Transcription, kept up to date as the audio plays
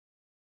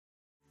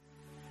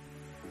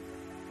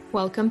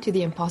Welcome to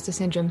the Imposter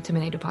Syndrome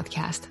Terminator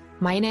podcast.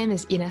 My name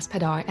is Ines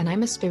Padar and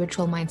I'm a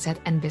spiritual mindset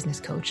and business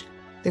coach.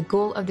 The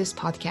goal of this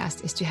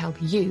podcast is to help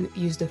you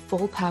use the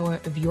full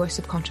power of your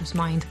subconscious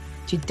mind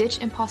to ditch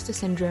imposter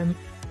syndrome,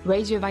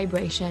 raise your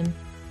vibration,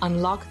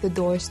 unlock the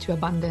doors to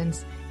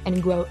abundance,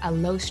 and grow a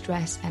low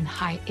stress and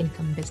high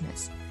income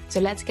business. So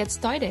let's get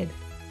started.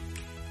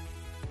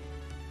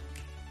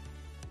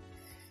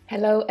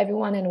 Hello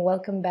everyone and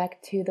welcome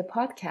back to the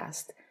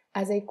podcast.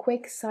 As a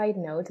quick side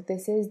note,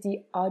 this is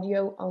the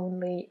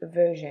audio-only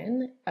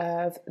version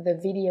of the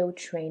video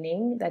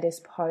training that is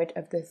part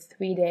of the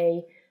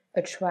 3-day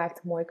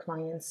Attract More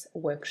Clients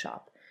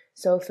workshop.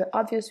 So for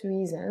obvious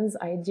reasons,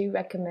 I do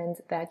recommend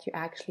that you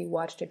actually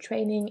watch the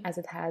training as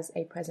it has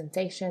a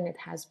presentation, it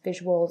has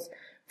visuals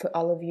for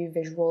all of you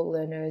visual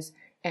learners,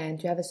 and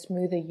to have a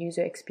smoother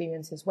user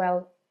experience as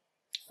well.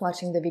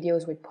 Watching the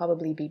videos would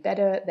probably be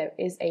better. There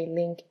is a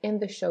link in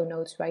the show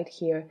notes right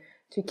here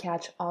to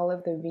catch all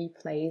of the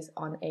replays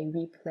on a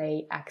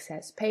replay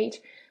access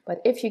page.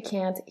 But if you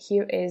can't,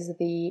 here is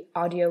the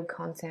audio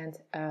content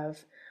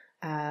of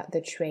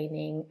the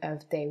training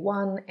of day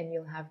 1, and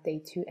you'll have day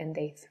 2 and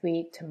day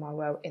 3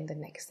 tomorrow in the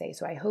next day.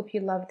 So I hope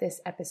you love this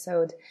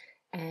episode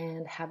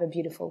and have a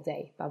beautiful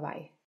day.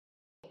 Bye-bye.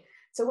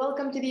 So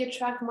welcome to the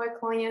Attract More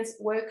Clients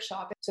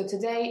workshop. So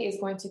today is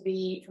going to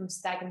be from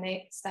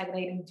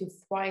stagnating to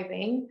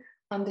thriving,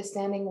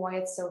 understanding why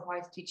it's so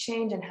hard to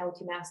change and how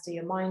to master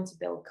your mind to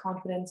build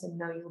confidence and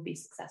know you'll be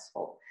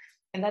successful.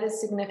 And that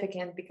is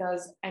significant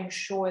because I'm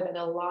sure that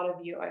a lot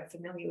of you are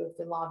familiar with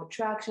the law of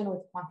attraction,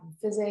 with quantum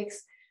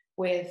physics,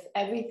 with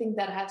everything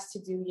that has to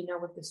do,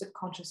 with the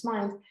subconscious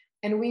mind.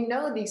 And we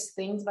know these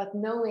things, but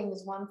knowing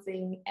is one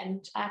thing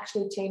and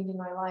actually changing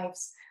our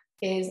lives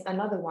is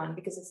another one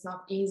because it's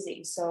not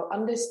easy. So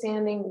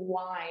understanding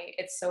why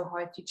it's so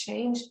hard to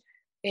change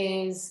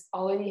is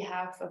already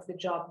half of the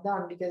job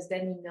done, because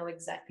then you know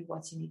exactly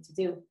what you need to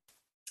do.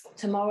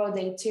 Tomorrow,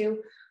 day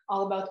 2,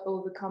 all about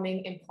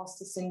overcoming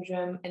imposter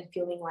syndrome and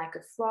feeling like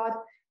a fraud,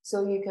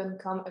 so you can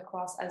come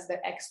across as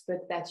the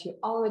expert that you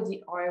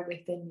already are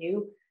within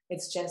you.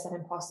 It's just that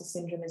imposter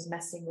syndrome is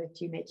messing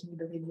with you, making you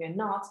believe you're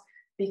not.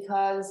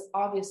 Because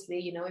obviously,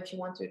 if you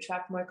want to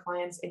attract more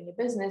clients in your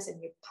business,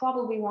 and you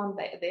probably want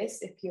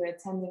this if you're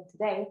attending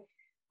today,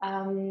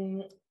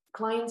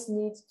 clients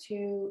need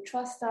to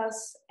trust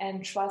us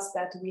and trust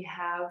that we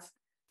have,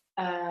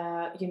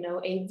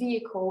 a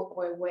vehicle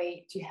or a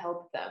way to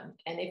help them.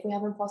 And if we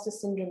have imposter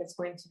syndrome, it's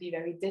going to be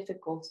very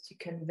difficult to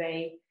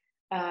convey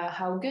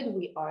how good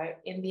we are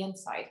in the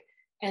inside.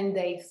 And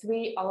day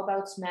 3, all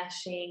about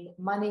smashing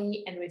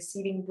money and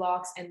receiving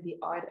blocks and the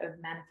art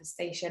of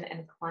manifestation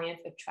and client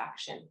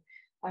attraction.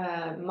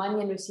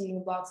 Money and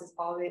receiving blocks is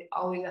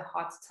always a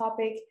hot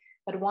topic.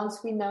 But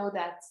once we know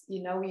that,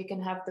 you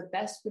can have the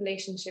best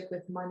relationship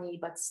with money,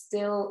 but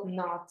still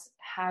not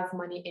have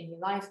money in your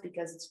life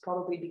because it's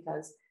probably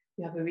because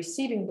you have a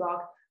receiving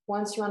block.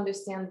 Once you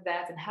understand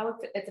that and how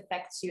it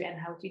affects you and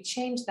how to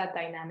change that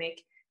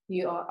dynamic,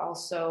 you are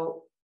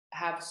also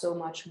have so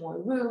much more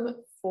room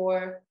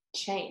for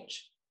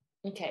change.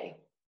 Okay.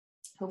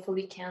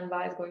 Hopefully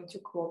Canva is going to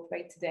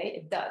cooperate today.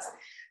 It does.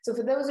 So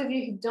for those of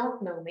you who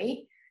don't know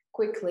me,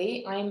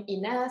 quickly, I'm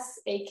Ines,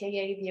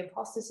 aka the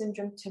Imposter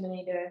Syndrome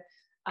Terminator,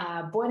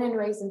 born and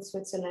raised in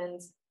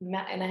Switzerland,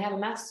 and I have a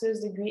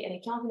master's degree in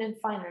accounting and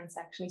finance,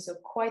 actually, so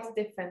quite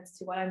different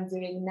to what I'm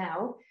doing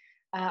now.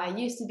 I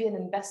used to be an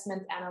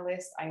investment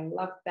analyst. I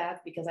loved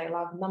that because I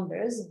love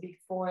numbers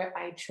before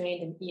I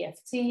trained in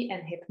EFT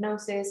and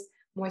hypnosis,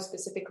 more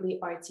specifically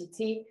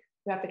RTT,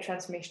 rapid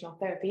transformational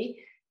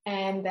therapy.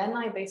 And then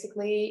I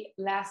basically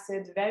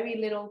lasted very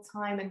little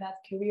time in that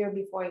career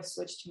before I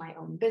switched to my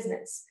own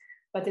business.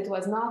 But it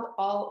was not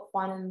all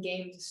fun and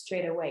games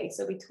straight away.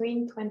 So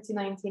between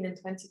 2019 and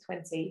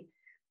 2020,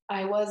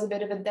 I was a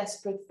bit of a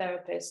desperate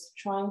therapist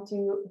trying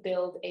to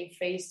build a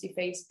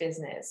face-to-face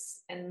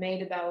business and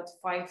made about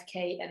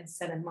 5K in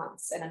 7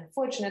 months. And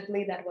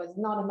unfortunately, that was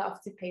not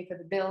enough to pay for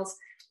the bills.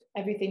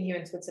 Everything here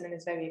in Switzerland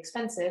is very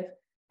expensive.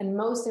 And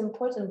most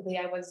importantly,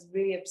 I was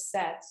really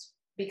upset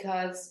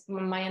because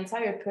my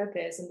entire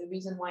purpose and the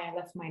reason why I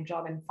left my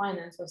job in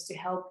finance was to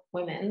help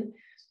women.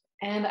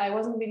 And I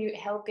wasn't really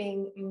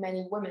helping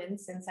many women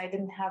since I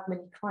didn't have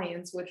many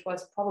clients, which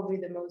was probably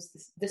the most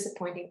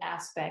disappointing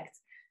aspect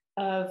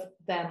of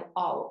them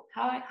all.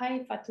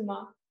 Hi,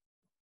 Fatuma.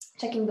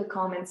 Checking the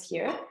comments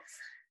here.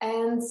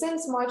 And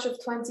since March of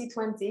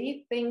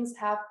 2020, things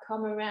have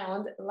come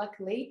around,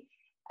 luckily.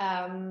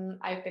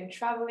 I've been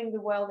traveling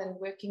the world and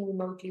working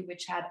remotely,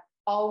 which had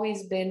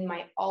always been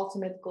my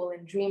ultimate goal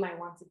and dream. I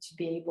wanted to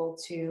be able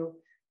to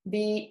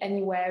be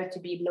anywhere, to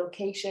be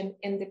location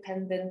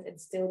independent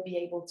and still be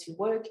able to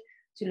work,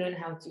 to learn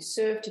how to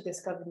surf, to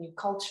discover new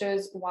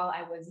cultures while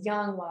I was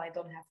young, while I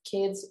don't have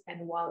kids,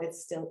 and while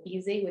it's still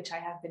easy, which I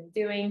have been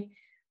doing.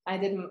 I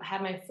didn't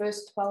have my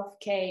first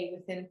 12K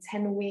within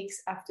 10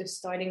 weeks after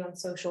starting on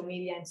social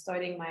media and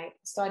starting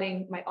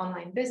my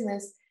online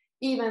business,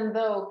 even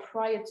though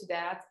prior to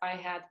that, I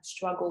had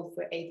struggled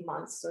for 8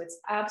 months. So it's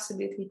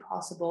absolutely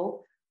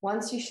possible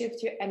Once you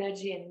shift your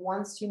energy and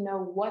once you know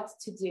what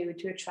to do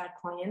to attract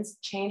clients,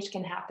 change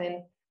can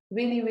happen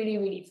really, really,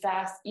 really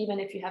fast, even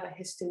if you have a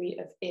history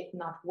of it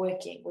not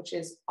working, which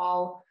is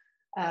what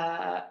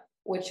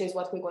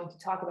we're going to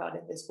talk about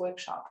in this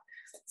workshop.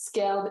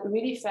 Scaled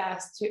really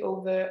fast to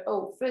over,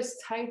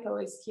 first typo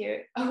is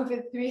here,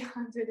 over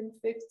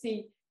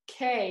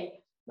 350K,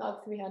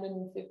 not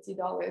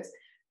 $350,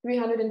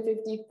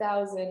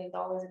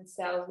 $350,000 in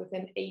sales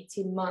within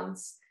 18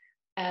 months.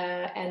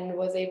 And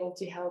was able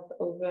to help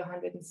over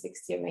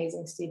 160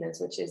 amazing students,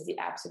 which is the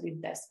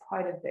absolute best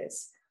part of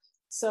this.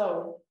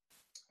 So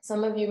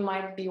some of you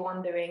might be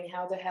wondering,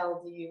 how the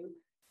hell do you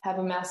have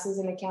a master's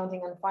in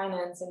accounting and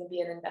finance and be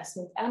an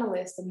investment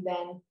analyst and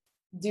then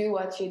do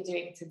what you're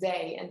doing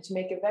today? And to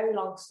make a very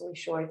long story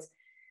short,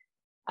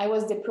 I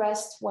was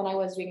depressed when I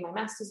was doing my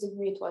master's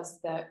degree. It was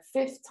the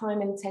 5th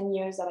time in 10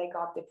 years that I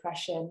got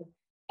depression.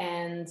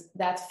 And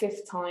that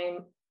 5th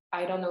time,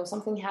 I don't know,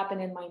 something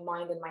happened in my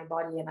mind and my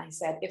body. And I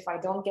said, if I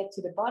don't get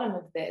to the bottom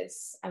of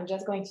this, I'm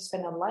just going to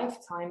spend a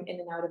lifetime in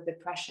and out of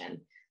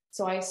depression.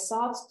 So I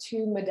sought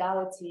 2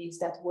 modalities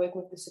that work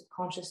with the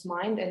subconscious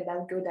mind and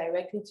that go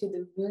directly to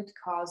the root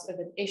cause of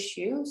an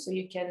issue, so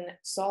you can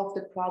solve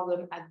the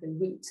problem at the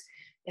root.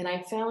 And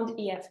I found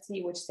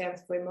EFT, which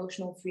stands for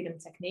Emotional Freedom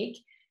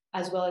Technique,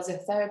 as well as a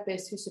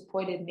therapist who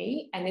supported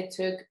me. And it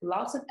took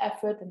lots of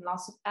effort and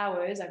lots of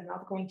hours, I'm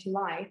not going to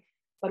lie.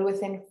 But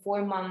within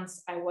 4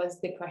 months, I was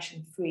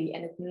depression free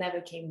and it never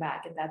came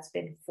back. And that's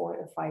been 4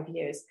 or 5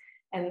 years.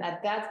 And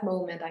at that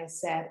moment, I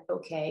said,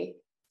 okay,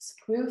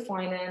 screw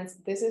finance.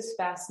 This is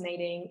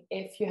fascinating.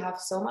 If you have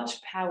so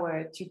much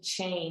power to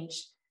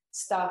change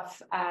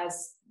stuff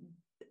as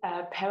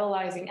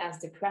paralyzing as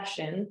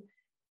depression,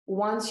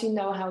 once you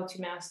know how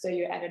to master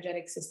your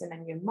energetic system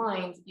and your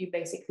mind, you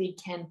basically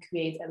can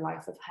create a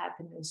life of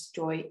happiness,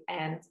 joy,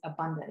 and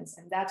abundance.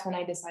 And that's when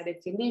I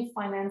decided to leave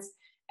finance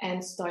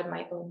and start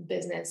my own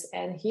business.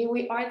 And here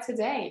we are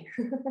today,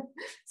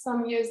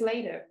 some years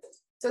later.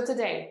 So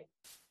today,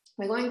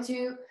 we're going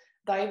to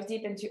dive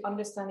deep into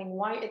understanding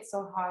why it's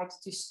so hard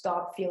to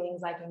stop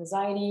feelings like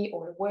anxiety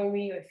or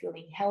worry or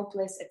feeling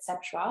helpless,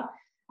 etc.,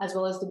 as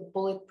well as the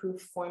bulletproof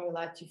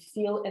formula to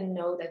feel and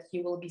know that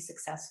you will be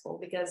successful.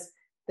 Because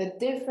the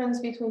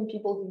difference between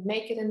people who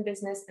make it in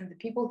business and the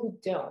people who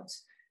don't,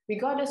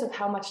 regardless of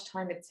how much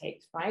time it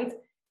takes, right,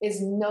 is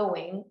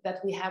knowing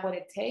that we have what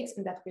it takes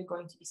and that we're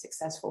going to be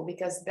successful,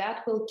 because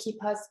that will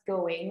keep us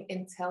going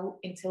until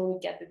we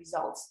get the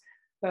results.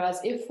 Whereas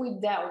if we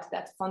doubt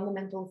that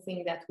fundamental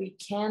thing that we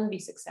can be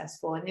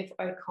successful, and if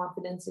our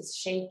confidence is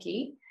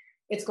shaky,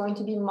 it's going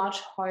to be much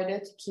harder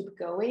to keep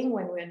going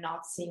when we're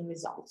not seeing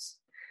results.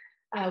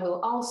 I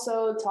will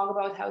also talk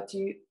about how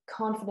to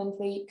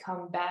confidently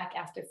come back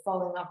after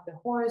falling off the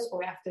horse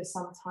or after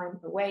some time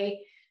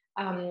away,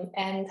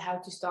 and how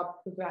to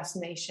stop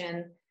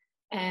procrastination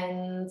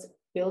and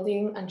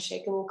building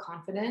unshakable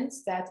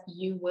confidence that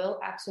you will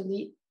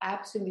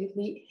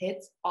absolutely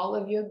hit all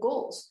of your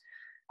goals.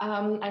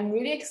 I'm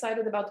really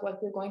excited about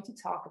what we're going to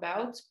talk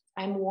about.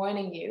 I'm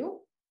warning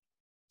you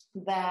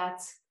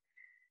that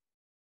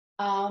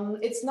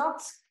it's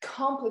not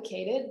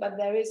complicated, but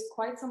there is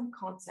quite some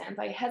content.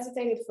 I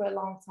hesitated for a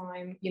long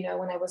time,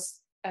 when I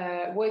was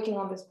working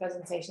on this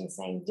presentation,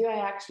 saying, do I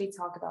actually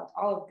talk about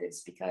all of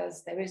this?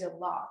 Because there is a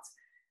lot.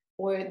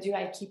 Or do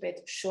I keep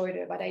it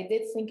shorter? But I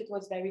did think it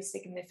was very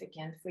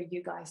significant for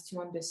you guys to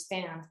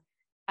understand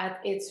at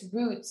its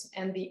roots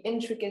and the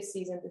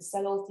intricacies and the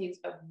subtleties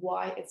of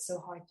why it's so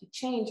hard to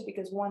change.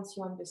 Because once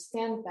you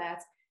understand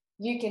that,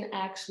 you can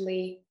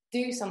actually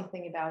do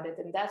something about it.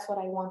 And that's what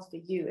I want to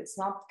do. It's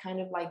not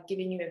kind of like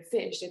giving you a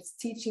fish, it's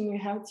teaching you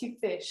how to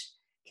fish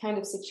kind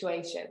of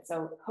situation.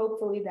 So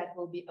hopefully that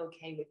will be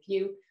okay with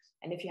you.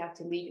 And if you have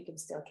to leave, you can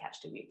still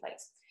catch the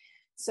replays.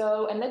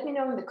 So, and let me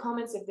know in the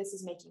comments if this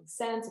is making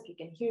sense, if you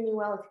can hear me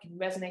well, if you can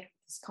resonate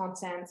with this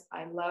content.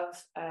 I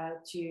love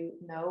to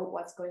know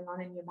what's going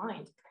on in your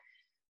mind.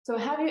 So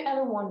have you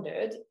ever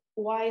wondered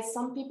why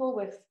some people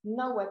with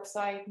no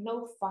website,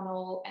 no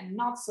funnel, and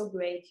not so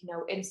great,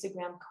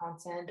 Instagram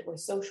content or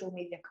social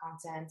media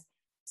content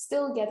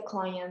still get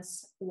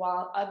clients,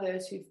 while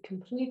others who've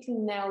completely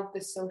nailed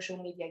the social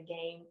media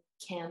game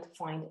can't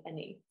find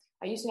any?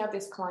 I used to have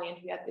this client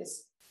who had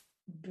this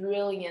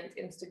brilliant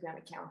Instagram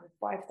account with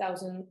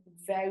 5,000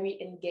 very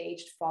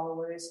engaged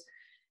followers,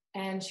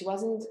 and she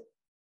wasn't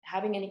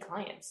having any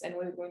clients. And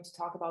we're going to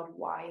talk about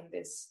why in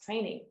this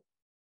training.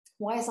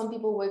 Why some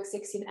people work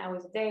 16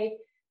 hours a day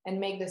and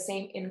make the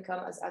same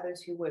income as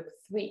others who work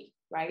 3,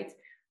 right?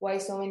 Why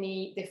so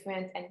many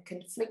different and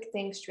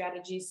conflicting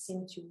strategies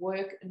seem to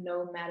work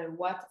no matter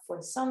what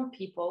for some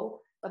people,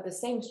 but the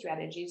same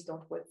strategies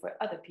don't work for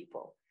other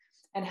people.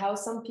 And how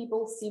some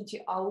people seem to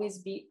always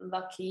be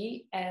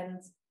lucky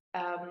and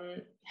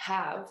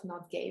have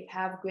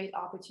great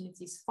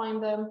opportunities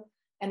find them,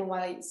 and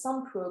why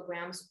some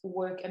programs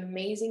work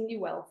amazingly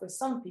well for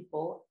some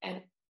people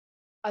and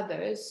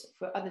others,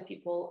 for other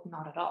people,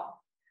 not at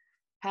all.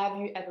 Have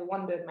you ever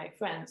wondered, my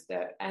friends?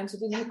 The answer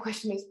to that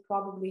question is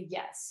probably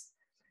yes.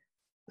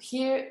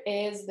 Here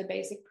is the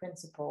basic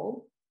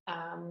principle.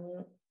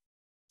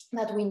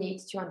 that we need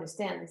to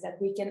understand is that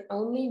we can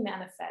only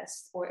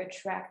manifest or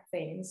attract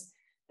things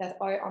that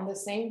are on the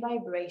same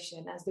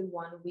vibration as the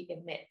one we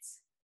emit.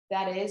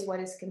 That is what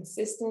is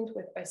consistent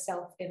with our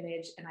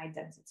self-image and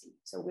identity.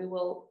 So we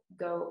will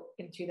go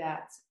into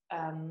that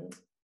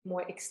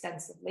more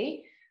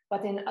extensively.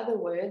 But in other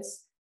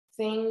words,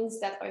 things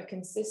that are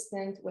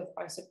consistent with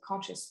our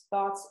subconscious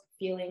thoughts,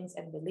 feelings,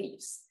 and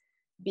beliefs.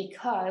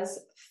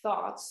 Because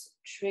thoughts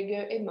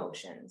trigger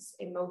emotions.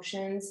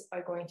 Emotions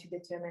are going to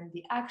determine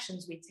the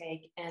actions we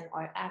take, and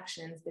our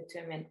actions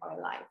determine our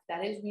life.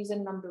 That is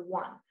reason number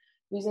one.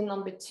 Reason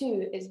number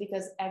two is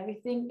because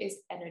everything is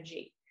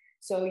energy.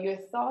 So your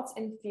thoughts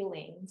and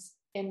feelings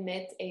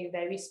emit a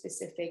very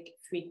specific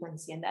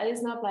frequency. And that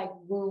is not like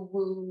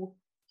woo-woo,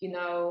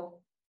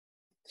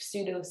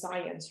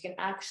 pseudoscience. You can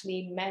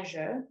actually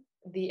measure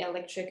the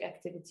electric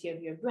activity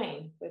of your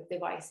brain with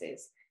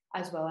devices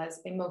as well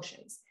as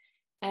emotions.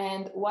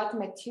 And what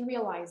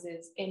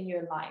materializes in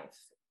your life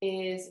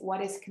is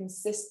what is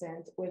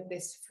consistent with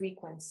this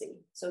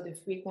frequency. So the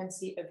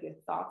frequency of your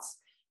thoughts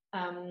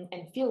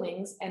and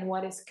feelings, and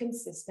what is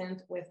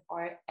consistent with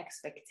our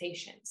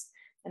expectations.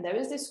 And there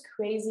is this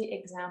crazy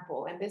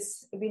example, and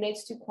this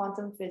relates to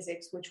quantum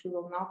physics, which we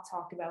will not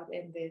talk about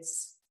in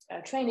this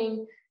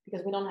training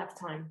because we don't have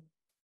time.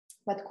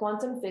 But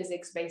quantum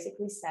physics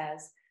basically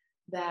says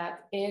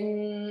that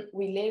we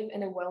live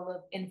in a world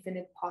of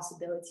infinite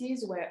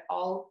possibilities where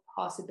all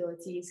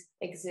possibilities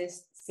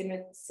exist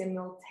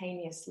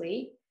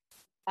simultaneously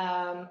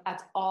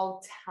at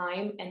all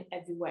time and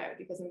everywhere,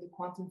 because in the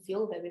quantum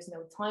field there is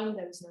no time,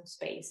 there is no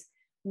space,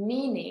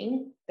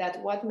 meaning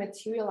that what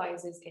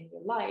materializes in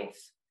your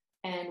life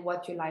and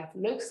what your life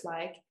looks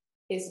like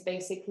is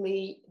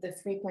basically the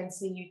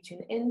frequency you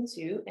tune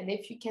into. And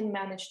if you can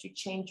manage to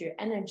change your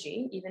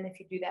energy, even if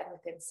you do that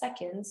within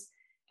seconds,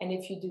 and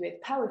if you do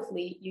it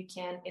powerfully, you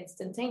can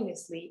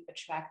instantaneously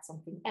attract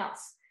something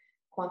else.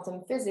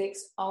 Quantum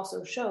physics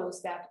also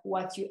shows that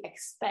what you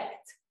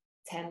expect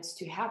tends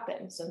to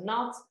happen. So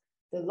not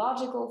the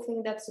logical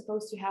thing that's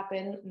supposed to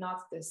happen,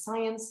 not the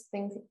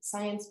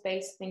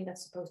science-based thing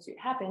that's supposed to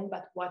happen,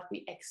 but what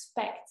we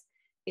expect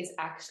is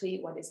actually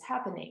what is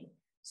happening.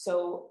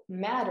 So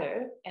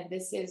matter, and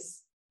this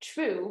is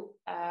true,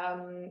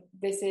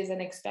 this is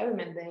an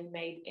experiment they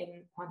made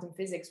in quantum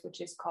physics, which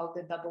is called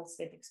the double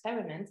slit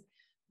experiment.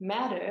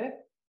 Matter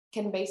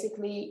can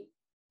basically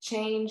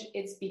change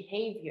its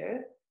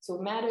behavior. So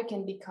matter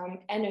can become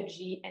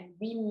energy and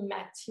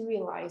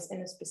rematerialize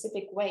in a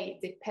specific way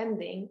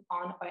depending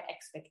on our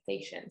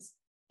expectations.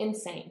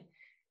 Insane.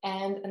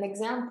 And an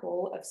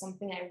example of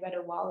something I read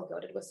a while ago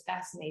that was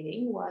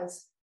fascinating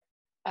was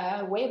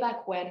way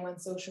back when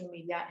social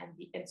media and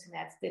the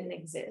internet didn't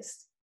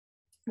exist.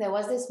 There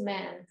was this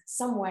man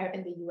somewhere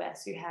in the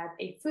US who had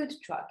a food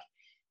truck,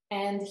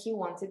 and he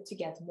wanted to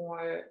get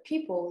more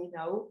people,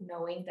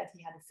 knowing that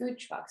he had a food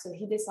truck. So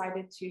he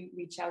decided to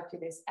reach out to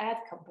this ad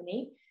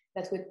company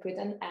that would put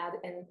an ad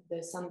in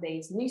the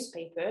Sunday's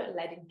newspaper,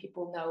 letting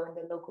people know in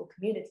the local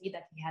community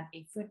that he had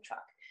a food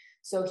truck.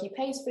 So he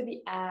pays for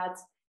the ad.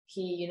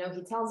 He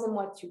tells them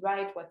what to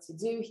write, what to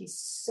do. He's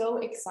so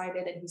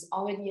excited, and he's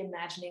already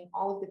imagining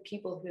all of the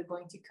people who are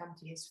going to come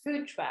to his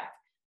food truck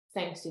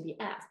thanks to the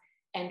ad.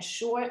 And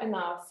sure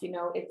enough,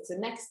 it's the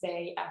next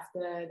day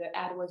after the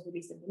ad was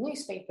released in the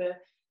newspaper,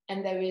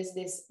 and there is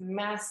this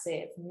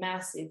massive,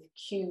 massive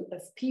queue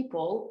of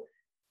people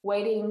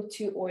waiting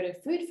to order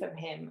food from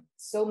him,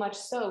 so much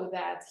so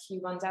that he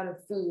runs out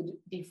of food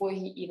before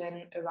he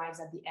even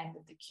arrives at the end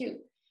of the queue.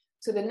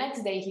 So the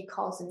next day he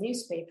calls the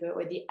newspaper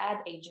or the ad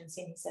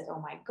agency and he says, "Oh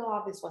my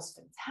God, this was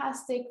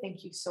fantastic.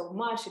 Thank you so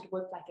much. It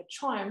worked like a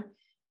charm."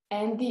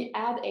 And the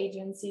ad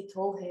agency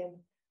told him,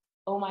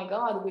 "Oh my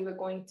God, we were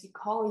going to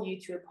call you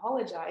to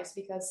apologize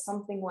because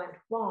something went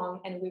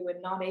wrong and we were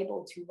not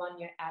able to run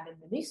your ad in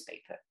the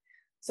newspaper."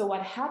 So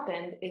what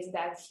happened is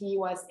that he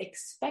was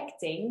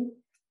expecting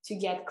to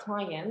get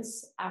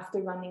clients after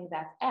running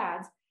that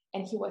ad,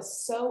 and he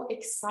was so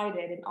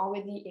excited and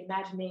already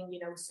imagining,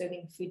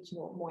 serving food to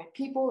more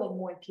people and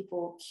more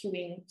people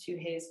queuing to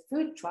his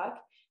food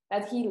truck,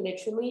 that he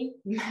literally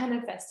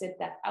manifested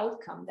that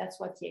outcome. That's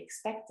what he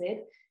expected,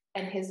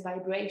 and his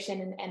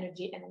vibration and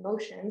energy and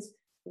emotions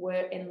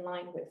were in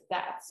line with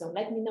that. So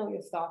let me know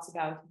your thoughts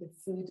about the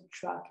food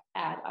truck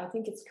ad. I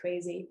think it's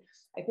crazy.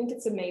 I think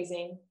it's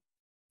amazing.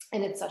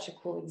 And it's such a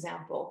cool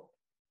example.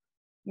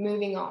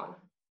 Moving on.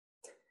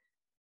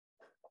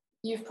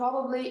 You've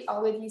probably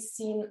already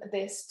seen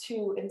this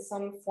too in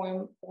some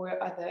form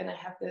or other. And I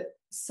have the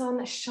sun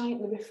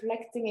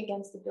reflecting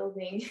against the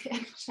building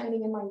and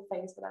shining in my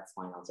face, but that's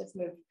fine. I'll just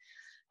move.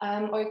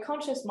 Our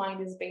conscious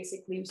mind is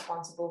basically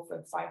responsible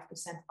for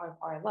 5% of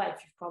our life.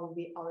 You've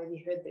probably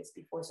already heard this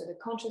before. So the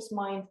conscious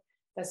mind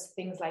does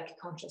things like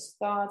conscious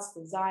thoughts,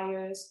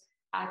 desires,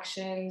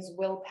 actions,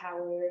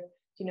 willpower,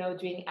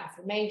 doing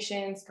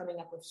affirmations, coming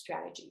up with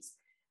strategies.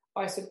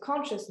 Our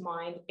subconscious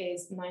mind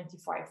is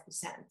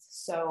 95%.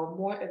 So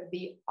more of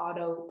the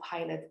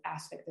autopilot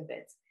aspect of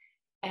it.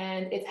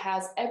 And it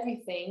has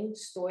everything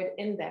stored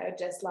in there,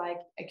 just like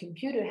a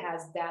computer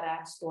has data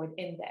stored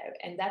in there.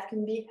 And that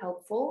can be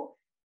helpful,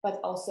 but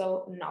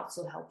also not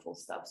so helpful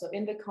stuff. So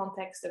in the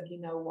context of,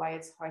 why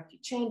it's hard to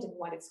change and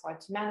why it's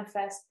hard to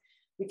manifest,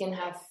 we can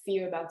have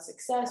fear about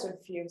success or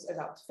fears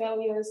about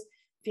failures,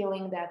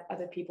 feeling that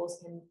other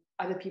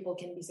people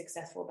can be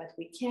successful, but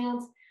we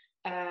can't.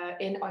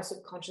 In our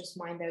subconscious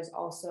mind, there's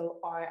also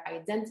our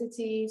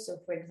identity. So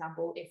for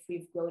example, if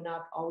we've grown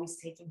up always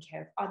taking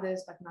care of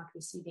others, but not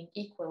receiving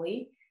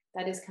equally,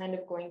 that is kind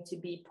of going to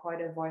be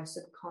part of our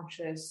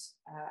subconscious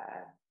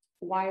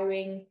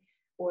wiring,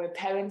 or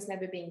parents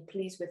never being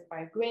pleased with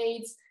our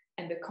grades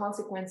and the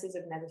consequences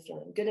of never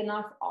feeling good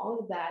enough. All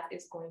of that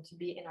is going to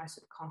be in our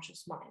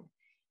subconscious mind.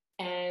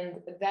 And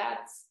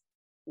that's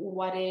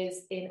what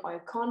is in our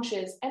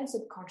conscious and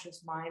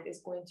subconscious mind is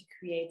going to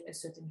create a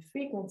certain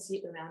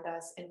frequency around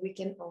us, and we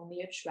can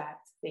only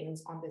attract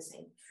things on the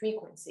same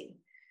frequency.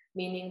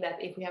 Meaning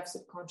that if we have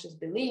subconscious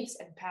beliefs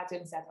and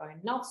patterns that are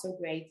not so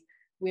great,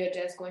 we are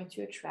just going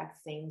to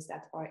attract things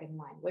that are in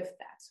line with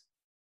that.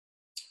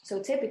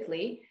 So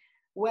typically,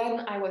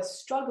 when I was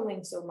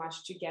struggling so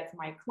much to get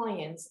my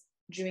clients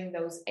during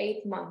those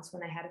 8 months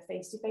when I had a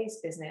face-to-face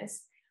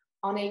business,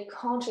 on a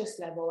conscious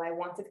level, I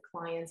wanted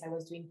clients. I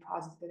was doing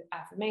positive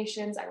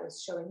affirmations. I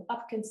was showing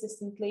up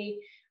consistently.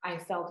 I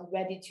felt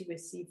ready to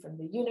receive from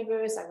the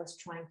universe. I was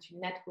trying to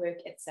network,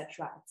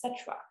 etc.,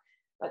 etc.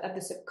 But at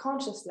the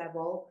subconscious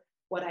level,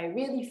 what I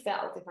really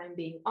felt, if I'm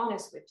being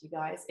honest with you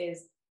guys,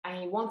 is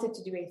I wanted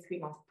to do a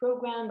 3-month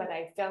program, but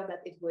I felt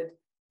that it would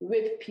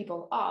rip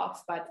people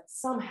off, but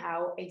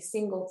somehow a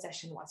single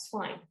session was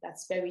fine.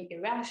 That's very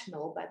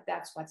irrational, but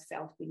that's what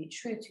felt really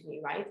true to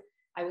me, right?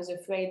 I was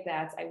afraid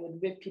that I would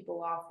rip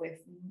people off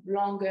with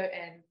longer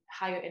and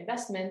higher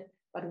investment,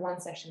 but one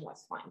session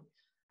was fine.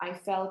 I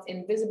felt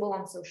invisible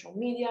on social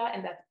media,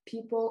 and that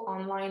people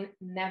online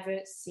never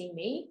see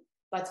me,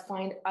 but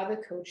find other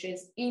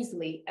coaches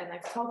easily. And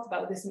I've talked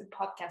about this in the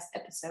podcast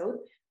episode.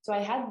 So I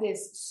had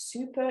this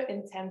super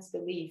intense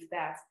belief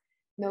that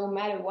no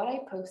matter what I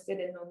posted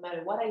and no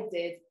matter what I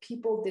did,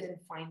 people didn't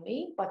find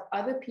me, but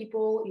other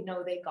people,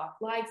 they got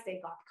likes, they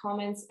got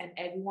comments, and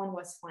everyone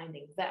was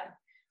finding them.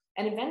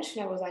 And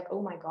eventually I was like,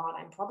 oh my God,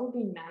 I'm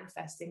probably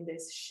manifesting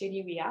this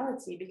shitty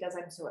reality because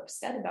I'm so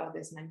upset about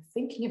this and I'm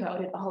thinking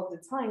about it all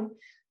the time.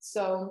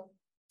 So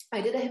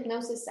I did a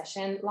hypnosis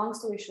session. Long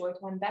story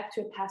short, went back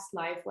to a past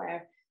life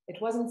where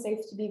it wasn't safe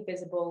to be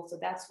visible. So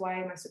that's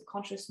why my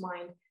subconscious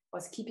mind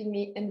was keeping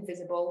me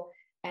invisible.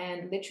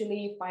 And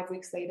literally 5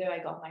 weeks later, I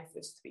got my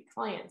first 3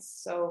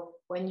 clients. So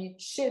when you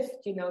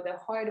shift, the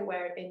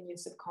hardware in your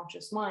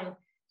subconscious mind,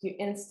 you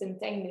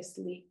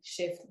instantaneously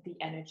shift the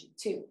energy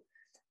too.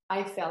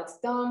 I felt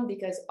dumb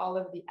because all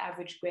of the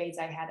average grades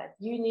I had at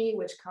uni,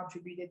 which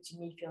contributed to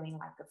me feeling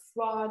like a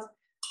fraud.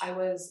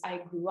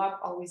 I grew up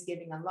always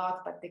giving a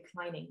lot, but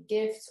declining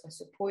gifts or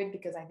support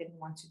because I didn't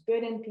want to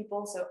burden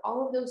people. So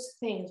all of those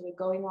things were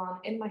going on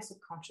in my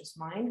subconscious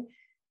mind.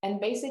 And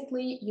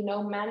basically,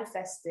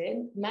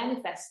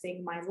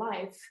 manifesting my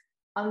life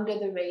under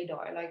the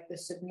radar, like the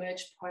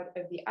submerged part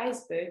of the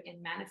iceberg,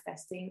 and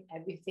manifesting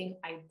everything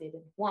I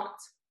didn't want.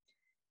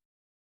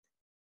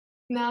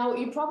 Now,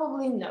 you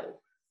probably know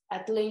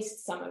at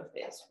least some of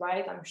this,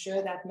 right? I'm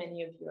sure that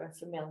many of you are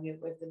familiar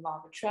with the law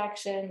of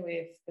attraction,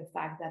 with the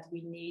fact that we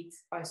need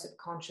our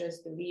subconscious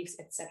beliefs,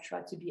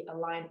 etc., to be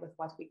aligned with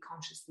what we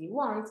consciously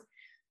want.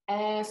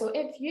 And so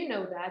if you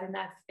know that, and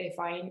if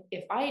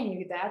I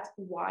knew that,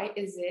 why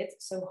is it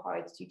so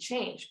hard to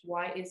change?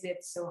 Why is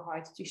it so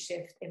hard to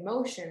shift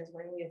emotions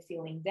when we are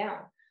feeling down?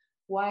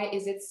 Why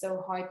is it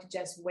so hard to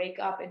just wake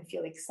up and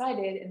feel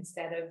excited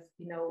instead of,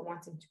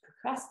 wanting to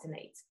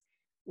procrastinate?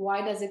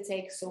 Why does it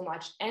take so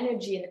much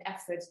energy and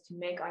effort to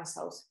make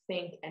ourselves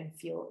think and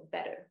feel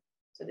better?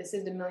 So this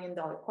is the $1 million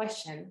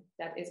question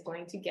that is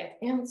going to get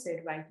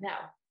answered right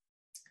now.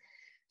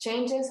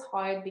 Change is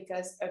hard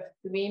because of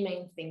 3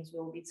 main things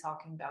we'll be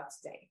talking about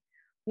today.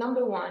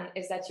 Number 1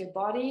 is that your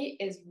body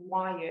is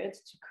wired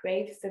to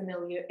crave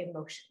familiar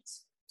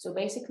emotions. So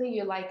basically,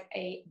 you're like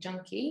a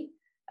junkie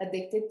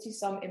addicted to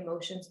some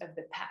emotions of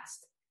the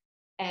past.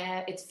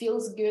 And it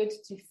feels good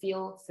to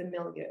feel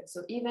familiar.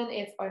 So even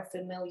if our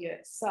familiar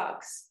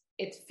sucks,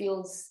 it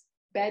feels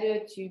better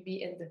to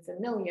be in the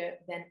familiar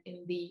than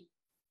in the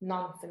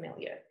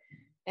non-familiar.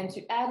 And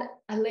to add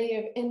a layer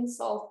of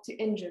insult to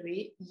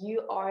injury,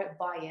 you are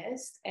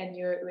biased and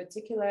your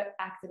reticular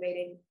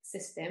activating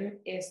system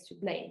is to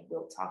blame.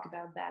 We'll talk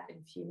about that in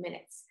a few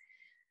minutes.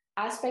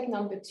 Aspect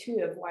number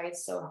 2 of why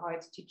it's so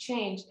hard to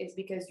change is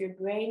because your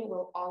brain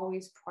will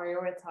always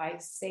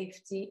prioritize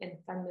safety and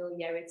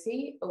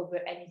familiarity over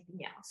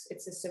anything else.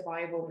 It's a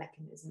survival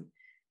mechanism.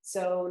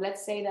 So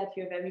let's say that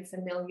you're very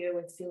familiar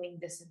with feeling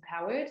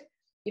disempowered,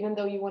 even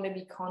though you want to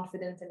be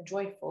confident and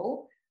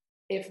joyful.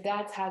 If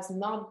that has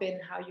not been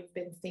how you've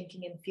been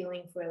thinking and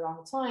feeling for a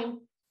long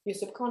time, your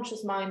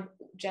subconscious mind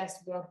just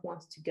won't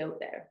want to go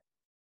there.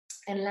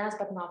 And last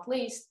but not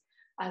least,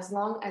 as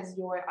long as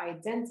your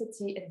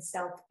identity and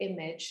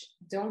self-image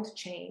don't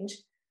change,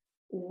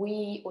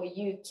 we or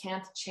you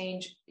can't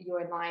change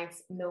your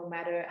life no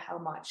matter how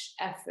much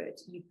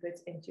effort you put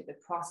into the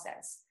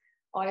process.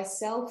 Our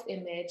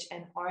self-image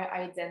and our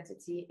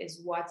identity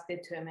is what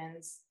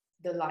determines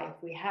the life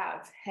we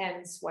have.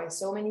 Hence, why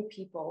so many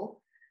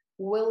people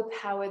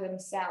willpower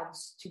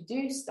themselves to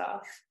do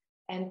stuff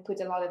and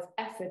put a lot of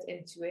effort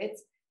into it.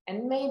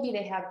 And maybe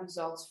they have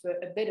results for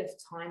a bit of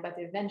time, but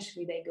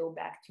eventually they go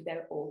back to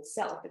their old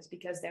self. It's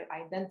because their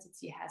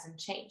identity hasn't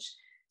changed.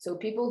 So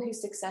people who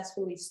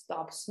successfully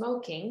stop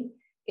smoking,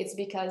 it's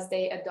because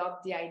they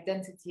adopt the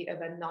identity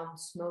of a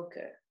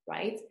non-smoker,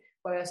 right?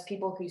 Whereas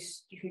people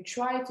who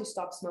try to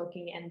stop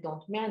smoking and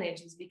don't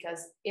manage is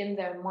because in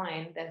their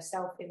mind, their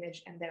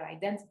self-image and their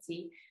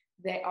identity,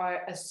 they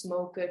are a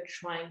smoker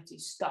trying to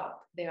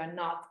stop. They are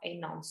not a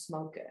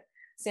non-smoker.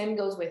 Same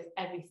goes with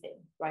everything,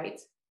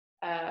 right?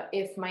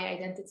 If my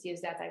identity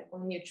is that I'm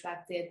only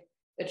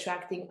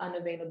attracting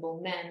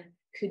unavailable men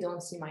who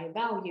don't see my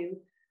value,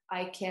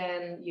 I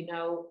can,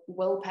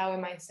 willpower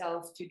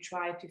myself to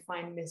try to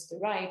find Mr.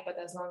 Right, but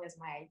as long as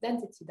my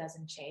identity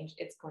doesn't change,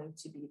 it's going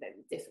to be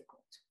very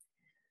difficult.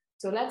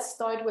 So let's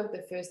start with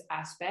the first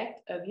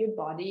aspect of your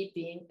body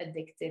being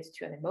addicted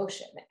to an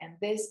emotion. And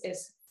this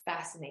is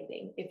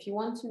fascinating. If you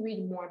want to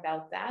read more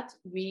about that,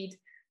 read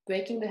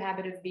Breaking the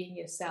Habit of Being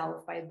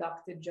Yourself by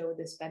Dr. Joe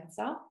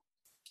Dispenza.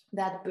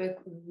 That book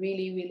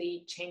really,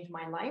 really changed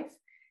my life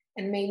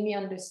and made me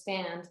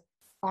understand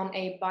on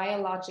a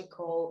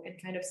biological and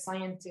kind of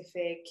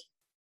scientific,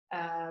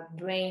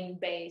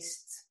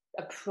 brain-based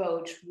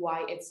approach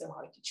why it's so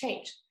hard to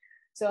change.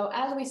 So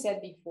as we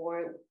said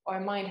before,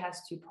 our mind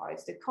has two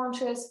parts: the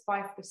conscious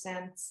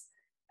 5%,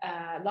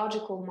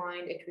 logical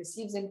mind. It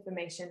receives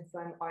information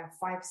from our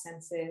five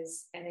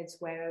senses, and it's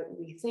where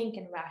we think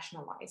and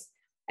rationalize.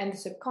 And the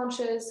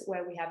subconscious,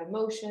 where we have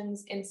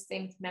emotions,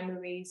 instinct,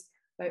 memories,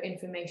 where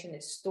information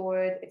is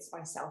stored. It's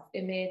our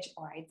self-image,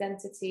 our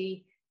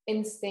identity,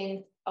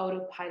 instinct,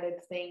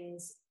 autopilot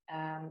things,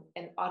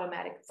 and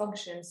automatic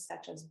functions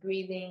such as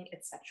breathing,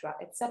 etc.,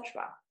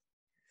 etc.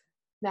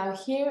 Now,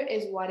 here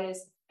is what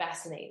is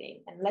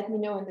fascinating, and let me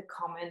know in the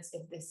comments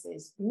if this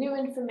is new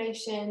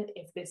information,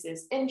 if this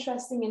is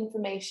interesting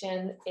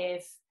information,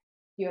 if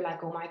you're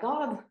like, oh my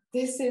God,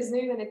 this is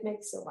new and it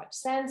makes so much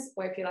sense,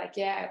 or if you're like,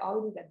 yeah, I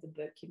already read the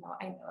book,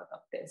 I know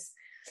about this.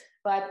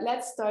 But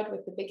let's start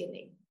with the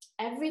beginning.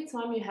 Every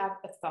time you have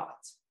a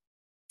thought,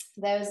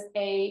 there's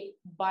a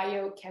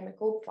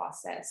biochemical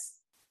process,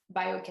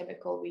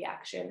 biochemical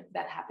reaction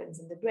that happens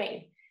in the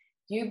brain.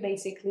 You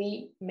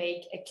basically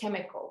make a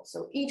chemical.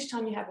 So each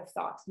time you have a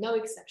thought, no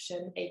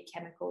exception, a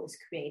chemical is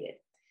created.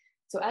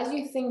 So as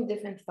you think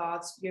different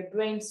thoughts, your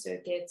brain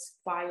circuits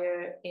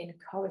fire in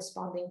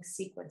corresponding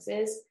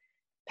sequences,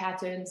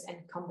 patterns,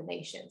 and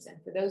combinations.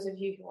 And for those of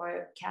you who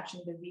are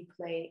catching the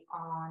replay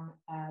on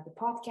the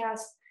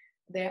podcast,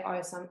 there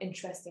are some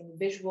interesting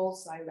visuals.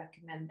 So I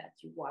recommend that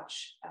you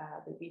watch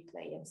the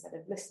replay instead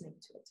of listening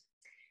to it,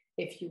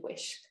 if you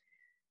wish.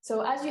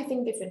 So as you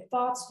think different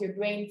thoughts, your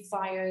brain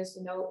fires,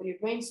 your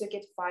brain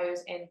circuit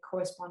fires in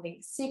corresponding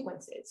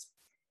sequences.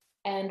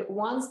 And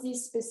once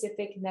these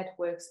specific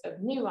networks of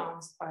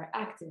neurons are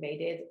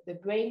activated, the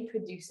brain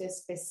produces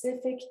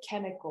specific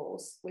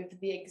chemicals with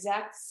the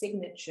exact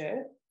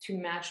signature to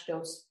match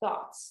those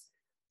thoughts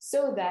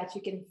so that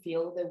you can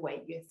feel the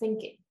way you're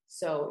thinking.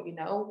 So,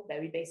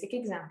 very basic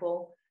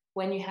example,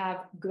 when you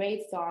have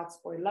great thoughts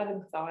or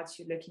loving thoughts,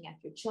 you're looking at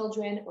your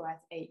children or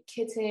at a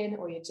kitten,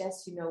 or you're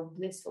just,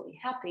 blissfully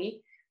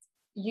happy,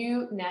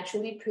 you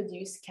naturally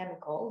produce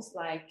chemicals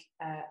like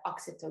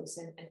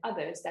oxytocin and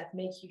others that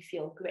make you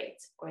feel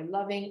great or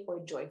loving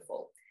or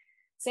joyful.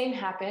 Same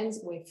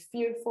happens with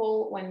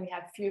when we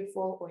have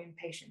fearful or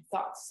impatient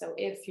thoughts. So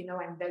if,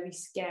 I'm very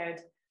scared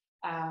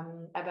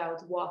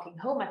about walking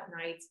home at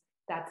night,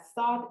 that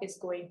thought is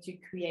going to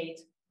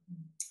create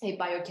a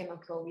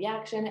biochemical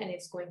reaction, and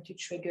it's going to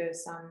trigger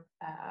some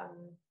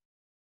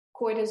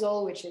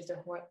cortisol, which is the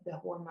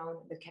hormone,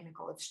 the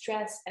chemical of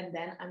stress, and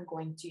then I'm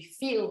going to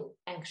feel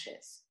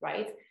anxious,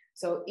 right?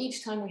 So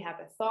each time we have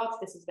a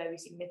thought, this is very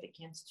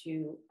significant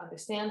to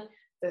understand,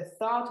 the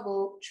thought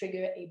will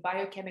trigger a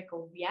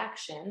biochemical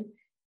reaction,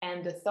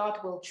 and the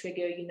thought will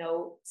trigger,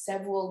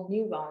 several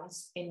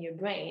neurons in your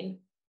brain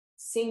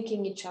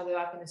syncing each other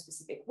up in a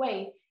specific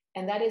way.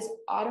 And that is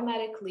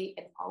automatically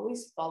and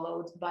always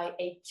followed by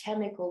a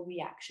chemical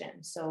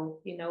reaction.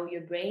 So,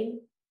 your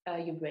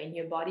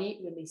body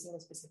releasing a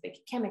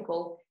specific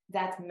chemical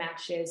that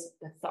matches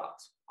the thought,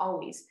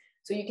 always.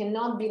 So you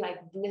cannot be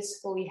like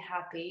blissfully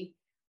happy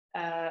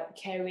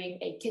carrying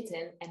a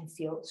kitten and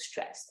feel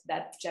stressed.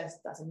 That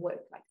just doesn't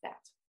work like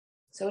that.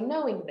 So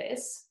knowing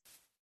this,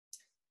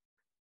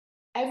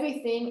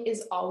 everything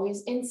is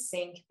always in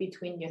sync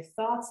between your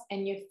thoughts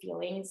and your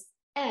feelings.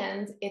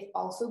 And it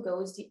also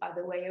goes the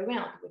other way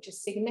around, which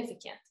is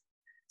significant.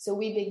 So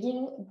we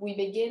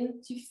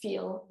begin to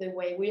feel the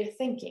way we're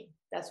thinking.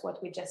 That's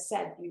what we just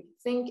said. You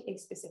think a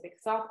specific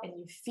thought and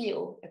you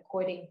feel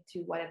according to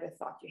whatever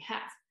thought you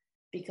have,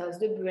 because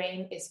the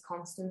brain is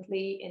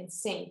constantly in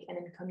sync and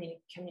in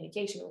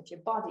communication with your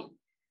body.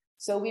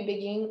 So we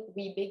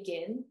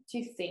begin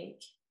to think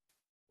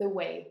the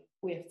way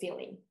we're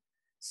feeling.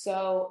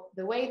 So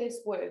the way this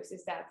works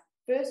is that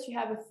first you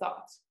have a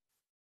thought.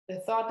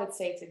 The thought, let's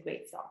say it's a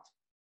great thought.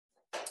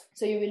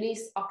 So you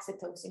release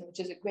oxytocin,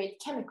 which is a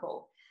great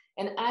chemical.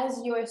 And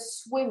as you're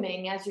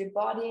swimming, as your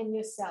body and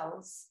your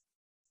cells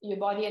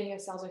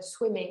are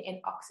swimming in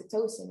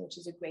oxytocin, which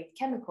is a great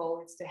chemical,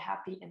 it's the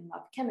happy and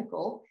love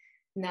chemical.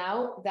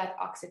 Now that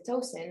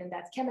oxytocin and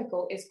that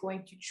chemical is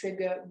going to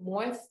trigger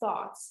more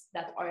thoughts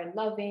that are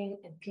loving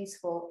and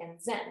peaceful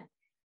and zen.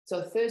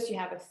 So first you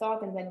have a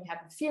thought and then you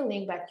have a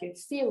feeling, but your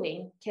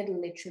feeling can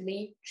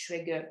literally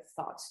trigger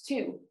thoughts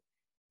too.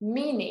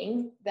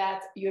 Meaning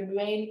that your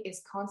brain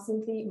is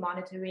constantly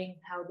monitoring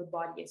how the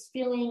body is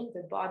feeling.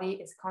 The body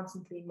is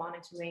constantly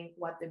monitoring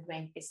what the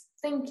brain is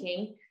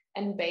thinking.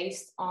 And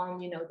based on,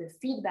 the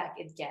feedback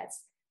it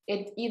gets,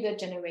 it either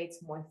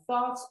generates more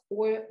thoughts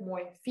or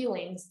more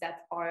feelings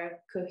that are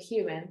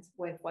coherent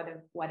with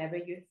whatever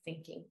you're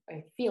thinking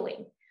or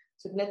feeling.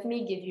 So let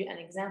me give you an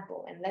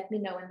example and let me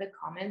know in the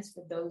comments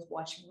for those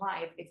watching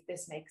live if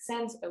this makes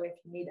sense or if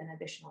you need an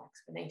additional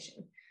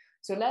explanation.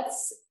 So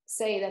let's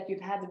say that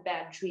you've had a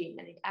bad dream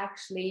and you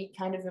actually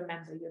kind of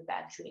remember your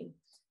bad dream,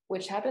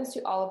 which happens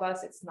to all of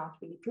us. It's not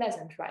really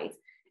pleasant, right?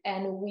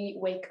 And we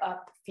wake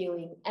up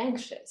feeling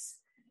anxious.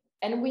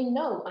 And we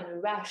know on a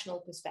rational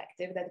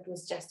perspective that it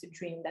was just a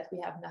dream, that we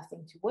have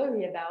nothing to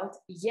worry about,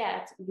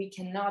 yet we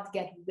cannot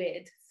get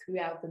rid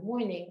throughout the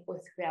morning or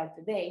throughout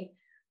the day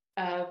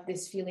of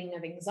this feeling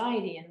of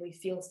anxiety. And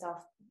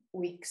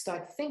we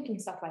start thinking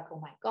stuff like, oh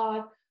my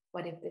God,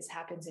 what if this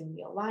happens in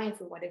real life?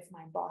 Or what if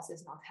my boss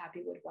is not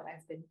happy with what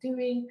I've been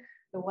doing?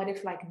 Or what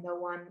if no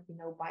one,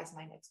 buys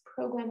my next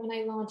program when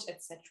I launch,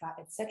 etc.,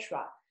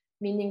 etc.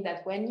 Meaning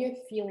that when you're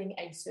feeling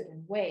a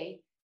certain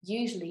way,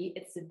 usually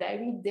it's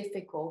very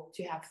difficult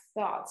to have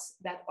thoughts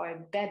that are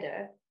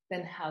better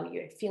than how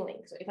you're feeling.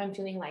 So if I'm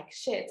feeling like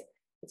shit,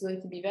 it's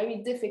going to be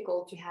very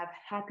difficult to have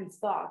happy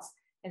thoughts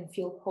and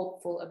feel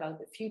hopeful about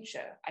the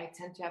future. I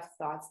tend to have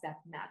thoughts that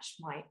match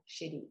my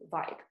shitty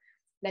vibe.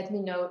 Let me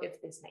know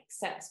if this makes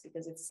sense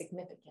because it's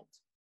significant.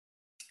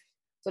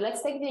 So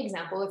let's take the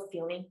example of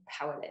feeling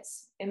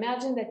powerless.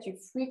 Imagine that you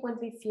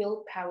frequently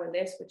feel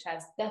powerless, which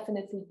has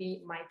definitely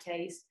been my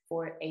case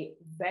for a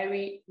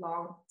very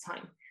long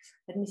time.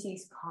 Let me see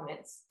these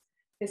comments.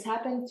 This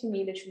happened to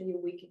me literally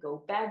a week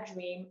ago. Bad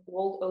dream,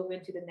 rolled over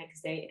into the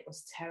next day. It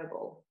was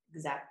terrible.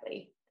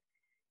 Exactly.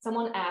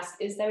 Someone asked,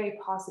 is there a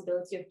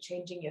possibility of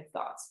changing your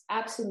thoughts?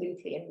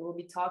 Absolutely. And we'll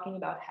be talking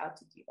about how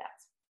to do that.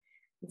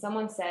 And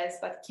someone says,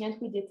 but can't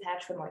we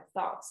detach from our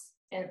thoughts?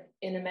 And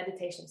in a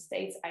meditation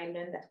state, I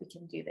learned that we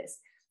can do this.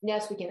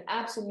 Yes, we can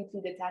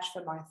absolutely detach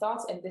from our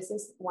thoughts. And this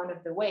is one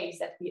of the ways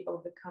that we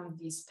overcome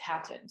these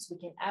patterns. We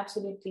can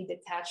absolutely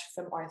detach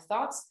from our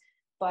thoughts.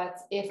 But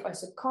if our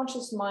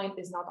subconscious mind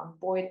is not on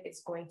board,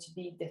 it's going to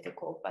be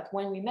difficult. But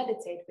when we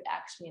meditate, we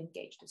actually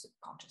engage the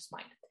subconscious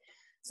mind.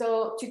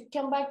 So to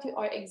come back to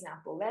our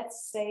example,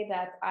 let's say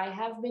that I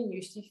have been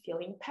used to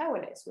feeling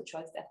powerless, which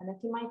was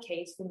definitely my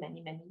case for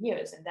many, many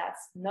years. And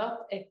that's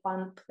not a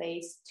fun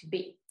place to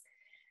be.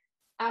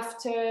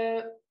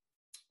 After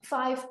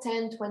 5,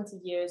 10, 20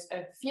 years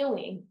of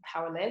feeling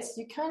powerless,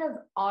 you kind of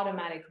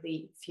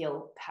automatically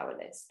feel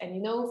powerless.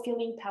 And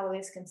feeling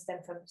powerless can stem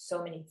from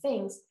so many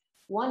things.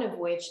 One of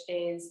which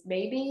is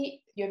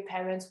maybe your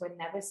parents were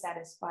never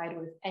satisfied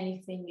with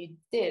anything you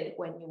did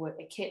when you were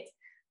a kid.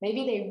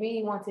 Maybe they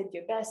really wanted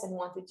your best and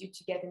wanted you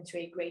to get into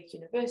a great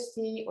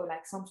university or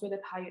some sort of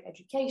higher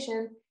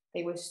education.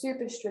 They were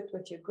super strict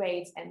with your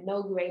grades and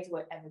no grades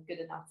were ever good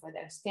enough for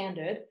their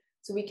standard.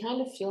 So we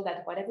kind of feel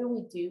that whatever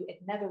we do,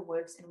 it never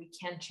works and we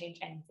can't change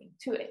anything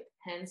to it,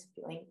 hence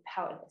feeling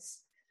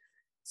powerless.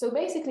 So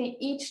basically,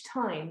 each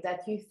time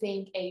that you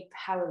think a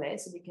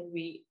powerless, we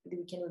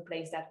can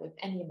replace that with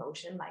any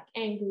emotion like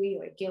angry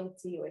or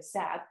guilty or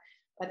sad.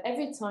 But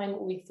every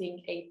time we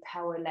think a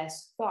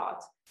powerless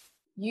thought,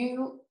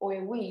 you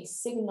or we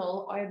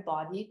signal our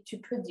body to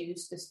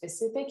produce the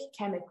specific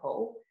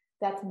chemical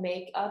that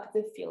make up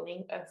the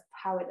feeling of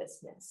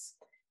powerlessness.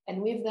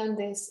 And we've done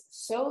this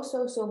so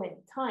many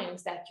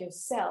times that your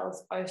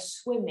cells are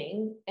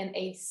swimming in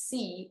a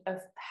sea of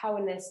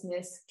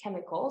powerlessness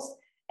chemicals,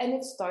 and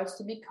it starts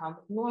to become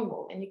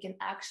normal. And you can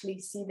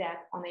actually see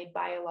that on a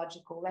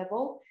biological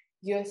level.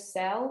 Your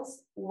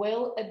cells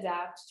will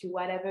adapt to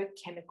whatever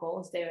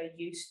chemicals they are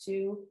used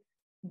to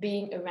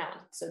being around.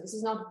 So this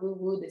is not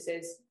woo-woo, this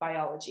is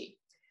biology.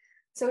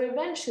 So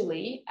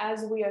eventually,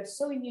 as we are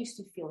so used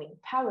to feeling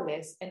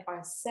powerless and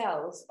our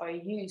cells are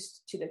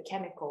used to the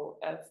chemical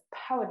of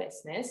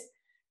powerlessness,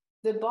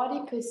 the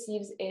body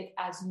perceives it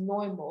as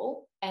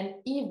normal and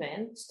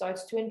even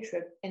starts to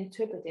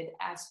interpret it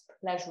as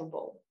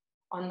pleasurable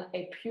on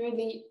a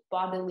purely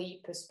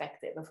bodily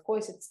perspective. Of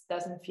course, it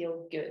doesn't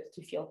feel good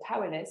to feel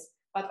powerless,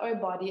 but our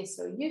body is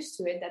so used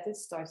to it that it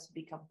starts to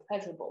become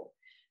pleasurable.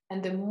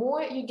 And the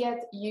more you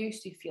get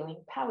used to feeling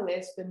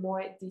powerless, the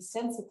more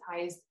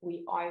desensitized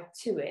we are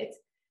to it,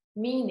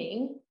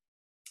 meaning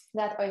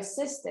that our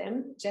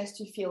system, just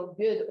to feel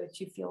good or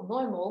to feel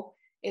normal,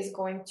 is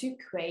going to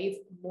crave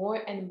more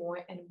and more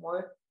and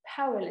more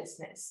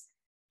powerlessness,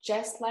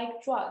 just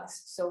like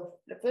drugs. So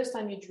the first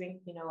time you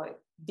drink, a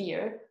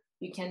beer,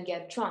 you can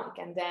get drunk.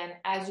 And then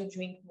as you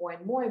drink more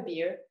and more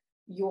beer,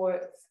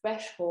 your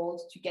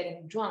threshold to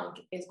getting drunk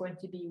is going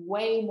to be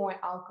way more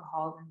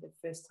alcohol than the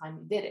first time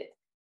you did it.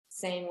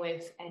 Same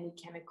with any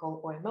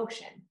chemical or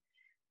emotion.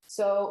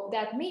 So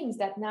that means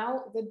that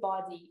now the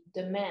body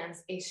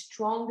demands a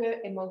stronger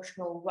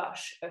emotional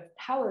rush of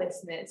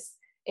powerlessness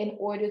in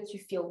order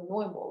to feel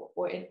normal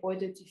or in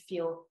order to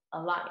feel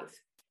alive.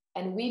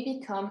 And we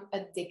become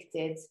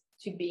addicted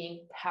to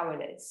being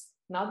powerless,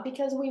 not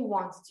because we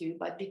want to,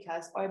 but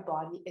because our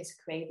body is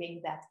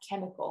craving that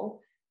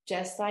chemical,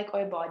 just like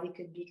our body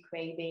could be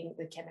craving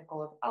the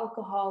chemical of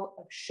alcohol,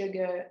 of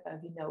sugar, of,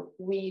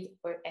 weed,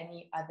 or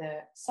any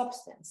other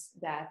substance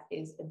that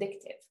is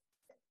addictive.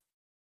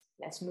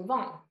 Let's move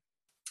on.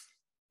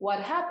 What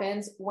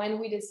happens when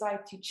we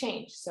decide to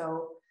change?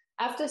 So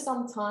after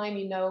some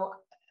time,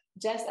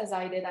 just as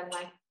I did, I'm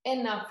like,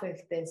 enough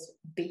with this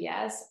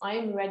BS.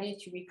 I'm ready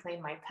to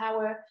reclaim my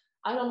power.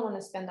 I don't want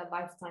to spend a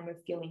lifetime of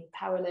feeling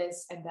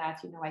powerless and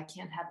that, I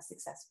can't have a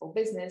successful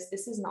business.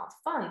 This is not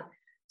fun.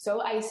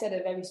 So I set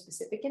a very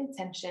specific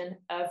intention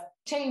of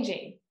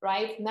changing,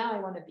 right? Now I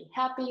want to be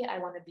happy. I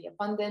want to be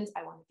abundant.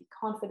 I want to be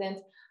confident.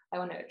 I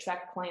want to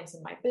attract clients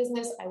in my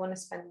business. I want to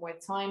spend more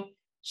time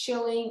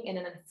chilling in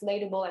an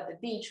inflatable at the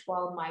beach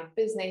while my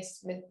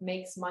business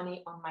makes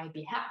money on my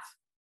behalf.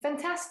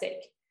 Fantastic.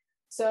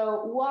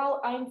 So while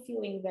I'm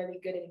feeling very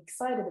good and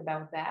excited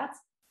about that,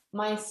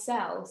 my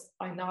cells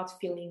are not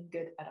feeling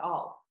good at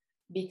all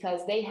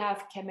because they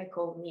have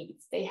chemical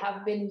needs. They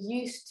have been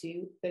used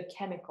to the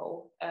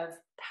chemical of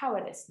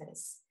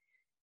powerlessness.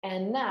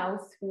 And now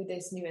through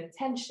this new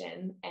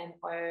intention and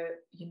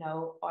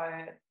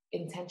our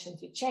intention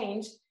to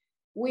change,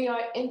 we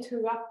are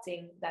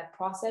interrupting that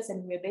process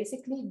and we're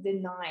basically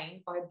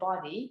denying our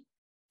body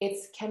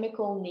its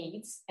chemical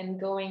needs and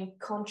going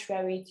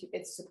contrary to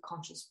its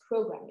subconscious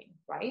programming,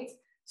 right?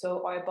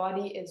 So our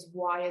body is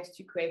wired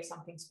to crave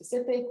something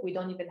specific. We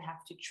don't even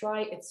have to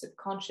try. It's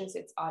subconscious,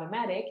 it's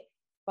automatic.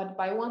 But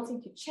by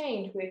wanting to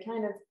change, we're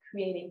kind of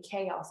creating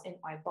chaos in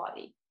our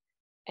body.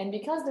 And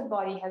because the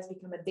body has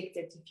become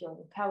addicted to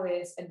feeling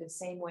powerless in the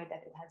same way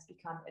that it has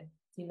become,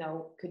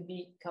 could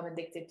become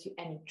addicted to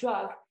any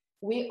drug,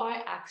 we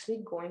are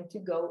actually going to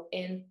go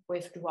in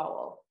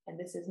withdrawal. And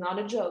this is not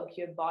a joke.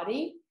 Your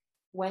body,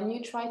 when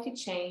you try to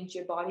change,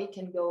 your body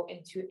can go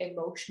into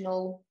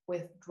emotional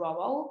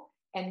withdrawal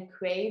and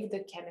crave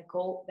the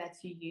chemical that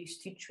you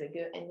used to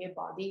trigger in your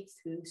body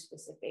through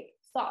specific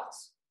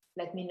thoughts.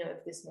 Let me know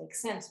if this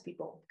makes sense,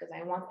 people, because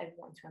I want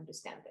everyone to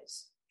understand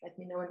this. Let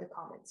me know in the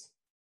comments.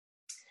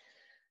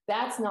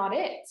 That's not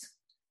it.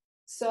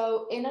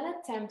 So in an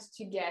attempt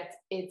to get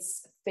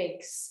its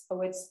fix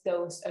or its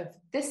dose of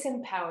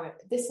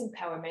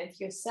disempowerment,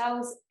 your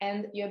cells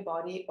and your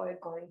body are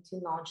going to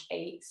launch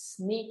a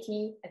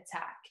sneaky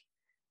attack.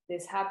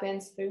 This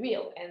happens for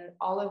real, and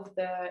all of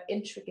the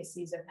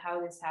intricacies of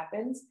how this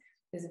happens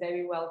is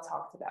very well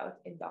talked about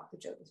in Dr.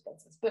 Joe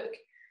Dispenza's book.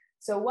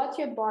 So what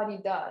your body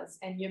does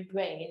and your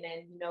brain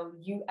and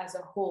you as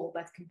a whole,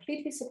 but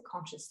completely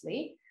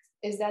subconsciously,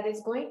 is that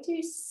it's going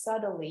to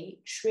subtly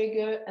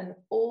trigger an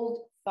old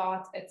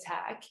thought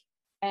attack.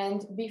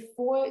 And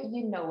before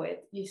you know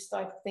it, you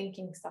start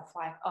thinking stuff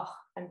like, oh,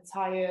 I'm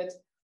tired,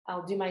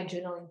 I'll do my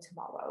journaling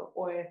tomorrow.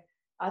 Or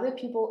other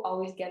people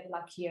always get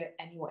luckier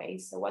anyway.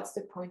 So what's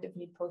the point of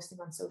me posting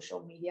on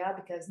social media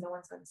because no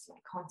one's going to see my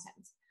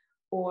content?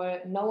 Or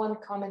no one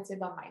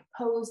commented on my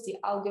post, the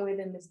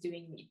algorithm is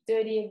doing me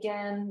dirty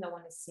again. No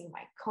one is seeing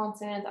my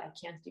content. I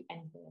can't do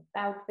anything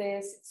about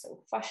this. It's so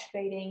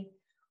frustrating.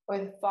 Or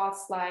the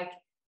thoughts like,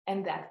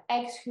 and that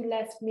ex who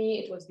left me,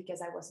 it was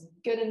because I wasn't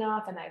good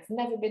enough and I've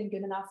never been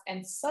good enough.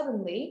 And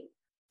suddenly,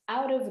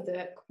 out of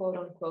the quote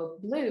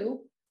unquote blue,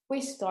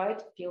 we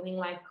start feeling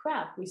like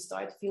crap. We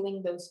start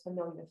feeling those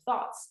familiar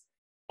thoughts.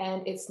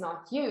 And it's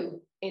not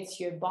you, it's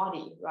your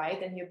body,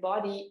 right? And your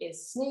body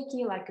is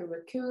sneaky like a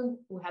raccoon.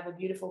 We have a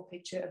beautiful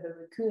picture of a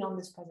raccoon on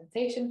this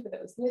presentation for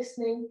those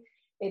listening.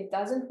 It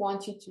doesn't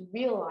want you to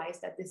realize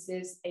that this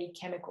is a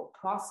chemical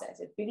process.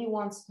 It really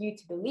wants you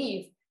to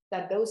believe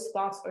that those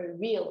thoughts are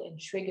real and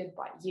triggered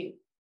by you.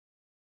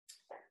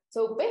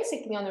 So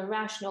basically, on a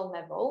rational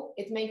level,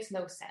 it makes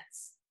no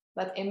sense.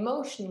 But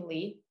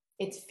emotionally,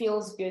 it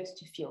feels good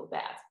to feel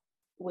bad,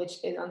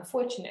 which is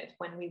unfortunate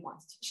when we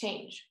want to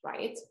change,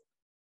 right?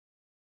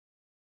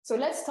 So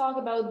let's talk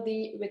about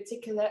the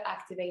reticular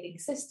activating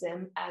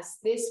system, as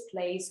this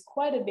plays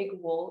quite a big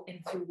role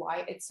into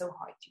why it's so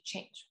hard to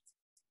change.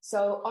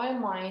 So our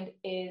mind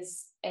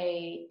is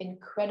an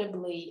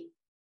incredibly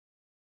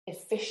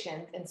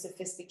efficient and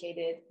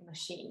sophisticated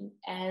machine,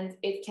 and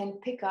it can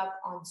pick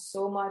up on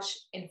so much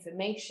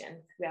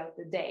information throughout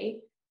the day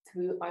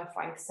through our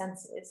five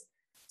senses.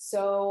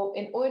 So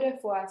in order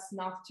for us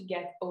not to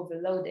get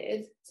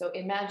overloaded, so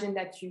imagine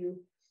that you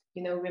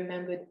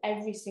remembered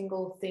every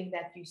single thing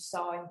that you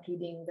saw,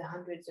 including the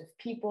hundreds of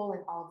people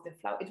and all of the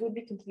flowers, it would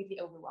be completely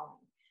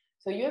overwhelming.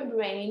 So your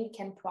brain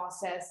can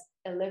process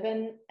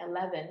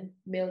 11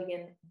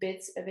 million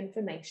bits of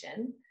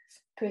information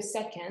per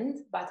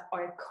second, but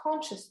our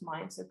conscious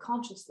mind, so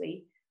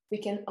consciously, we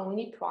can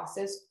only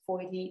process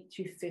 40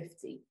 to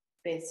 50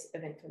 bits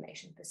of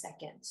information per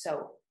second.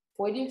 So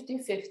 40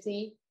 to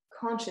 50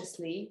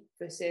 consciously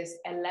versus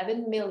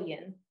 11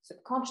 million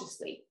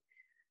subconsciously.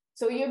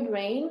 So your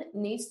brain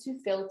needs to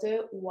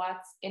filter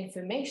what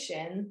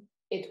information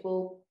it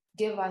will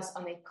give us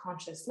on a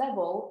conscious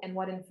level and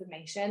what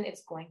information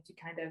it's going to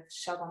kind of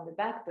shove on the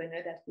back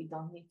burner that we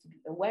don't need to be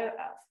aware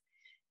of.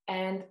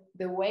 And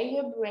the way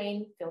your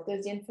brain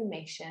filters the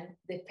information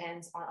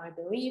depends on our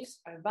beliefs,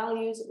 our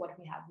values, what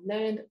we have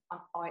learned, on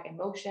our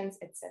emotions,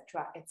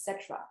 etc.,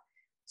 etc.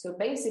 So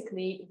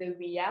basically, the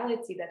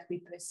reality that we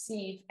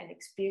perceive and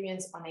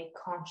experience on a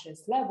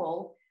conscious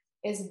level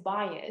is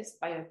biased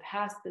by our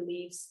past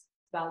beliefs,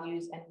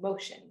 values, and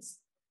emotions.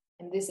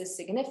 And this is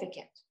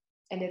significant.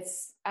 And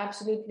it's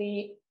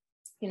absolutely,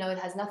 it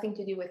has nothing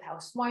to do with how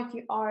smart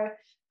you are,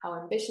 how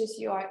ambitious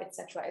you are,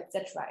 etc.,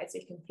 etc. It's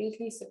a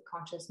completely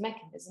subconscious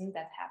mechanism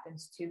that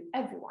happens to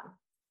everyone.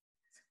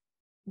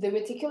 The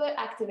reticular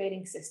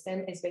activating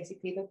system is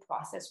basically the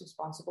process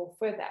responsible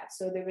for that.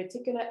 So the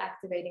reticular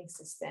activating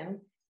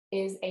system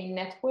is a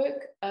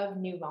network of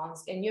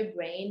neurons in your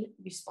brain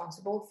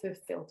responsible for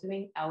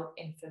filtering out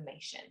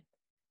information.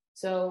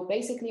 So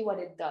basically what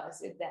it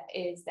does is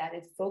that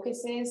it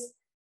focuses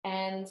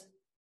and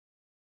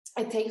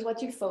it takes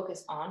what you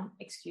focus on,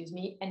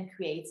 and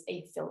creates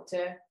a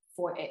filter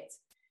for it.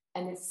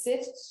 And it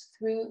sifts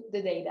through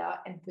the data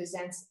and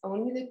presents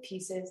only the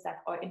pieces that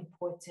are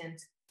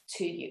important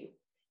to you.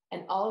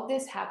 And all of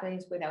this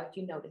happens without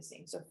you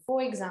noticing. So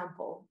for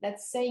example,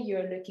 let's say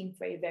you're looking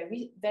for a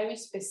very, very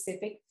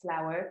specific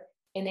flower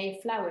in a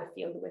flower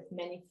field with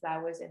many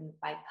flowers and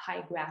like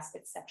high grass,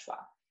 etc.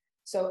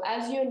 So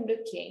as you're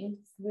looking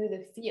through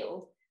the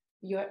field,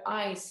 your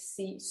eyes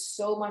see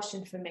so much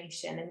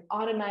information and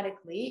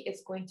automatically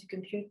it's going to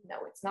compute, no,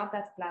 it's not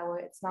that flower,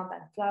 it's not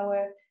that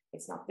flower,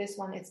 it's not this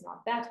one, it's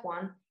not that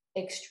one,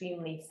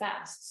 extremely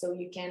fast. So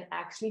you can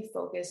actually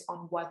focus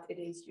on what it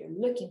is you're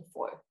looking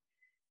for.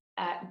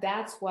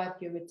 That's what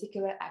your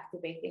reticular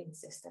activating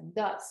system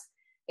does.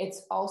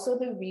 It's also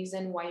the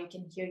reason why you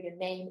can hear your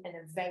name in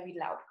a very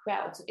loud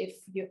crowd. So if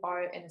you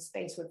are in a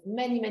space with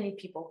many, many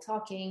people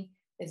talking,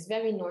 it's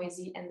very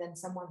noisy, and then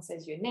someone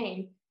says your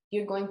name,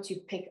 you're going to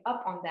pick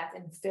up on that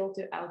and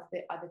filter out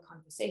the other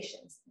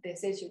conversations.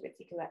 This is your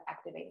reticular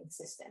activating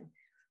system.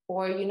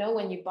 Or,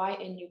 when you buy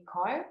a new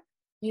car,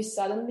 you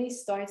suddenly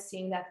start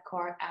seeing that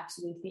car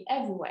absolutely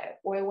everywhere.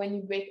 Or when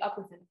you break up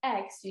with an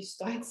ex, you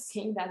start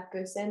seeing that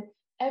person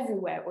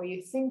everywhere, or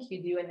you think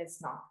you do, and it's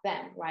not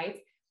them, right?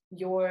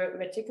 Your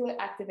reticular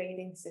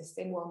activating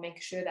system will make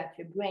sure that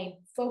your brain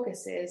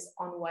focuses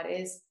on what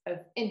is of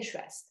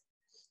interest.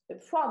 The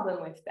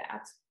problem with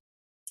that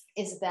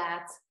is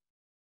that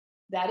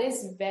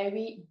is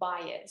very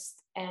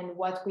biased, and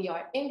what we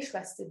are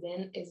interested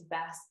in is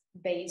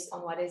based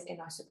on what is in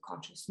our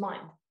subconscious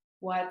mind.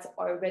 What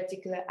our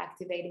reticular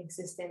activating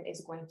system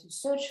is going to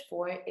search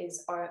for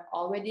is our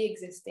already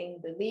existing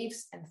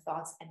beliefs and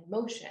thoughts and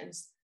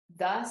emotions,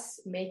 thus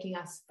making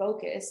us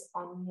focus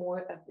on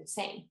more of the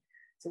same.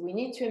 So we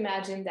need to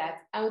imagine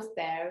that out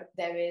there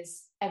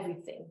is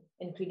everything,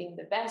 including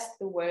the best,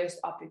 the worst,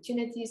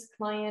 opportunities,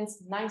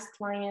 clients, nice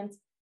clients,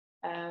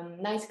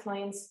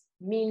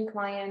 mean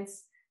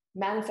clients,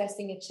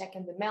 manifesting a check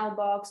in the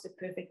mailbox, the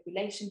perfect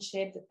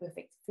relationship, the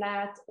perfect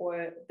flat,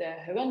 or the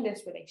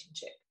horrendous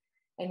relationship.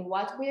 And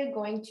what we are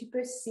going to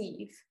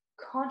perceive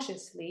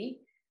consciously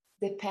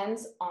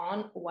depends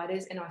on what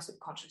is in our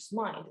subconscious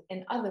mind.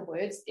 In other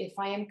words, if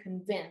I am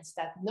convinced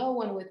that no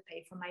one would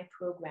pay for my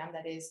program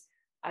that is,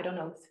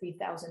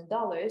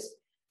 $3,000,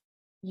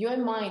 your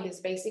mind is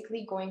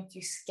basically going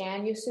to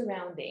scan your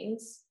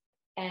surroundings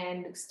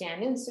and scan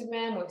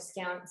Instagram or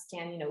scan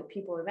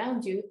people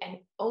around you, and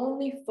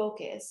only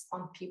focus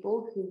on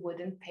people who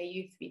wouldn't pay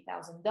you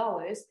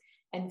 $3,000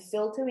 and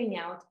filtering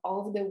out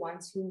all of the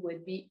ones who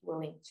would be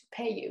willing to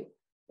pay you,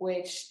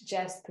 which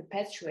just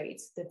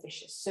perpetuates the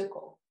vicious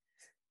circle.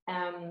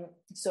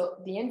 So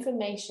the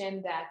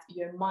information that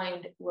your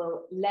mind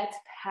will let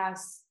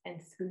pass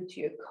and through to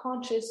your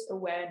conscious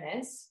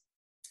awareness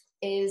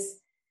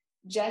is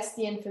just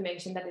the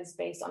information that is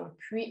based on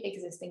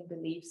pre-existing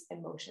beliefs,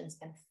 emotions,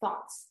 and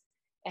thoughts.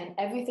 And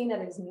everything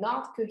that is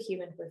not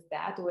coherent with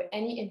that, or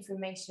any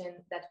information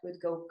that would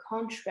go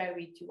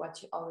contrary to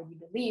what you already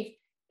believe,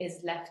 is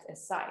left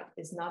aside,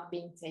 is not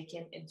being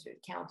taken into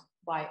account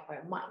by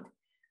our mind.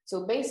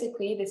 So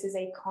basically, this is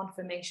a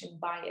confirmation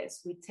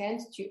bias. We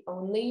tend to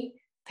only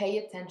pay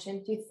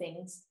attention to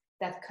things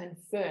that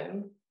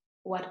confirm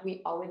what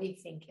we already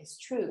think is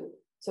true.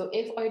 So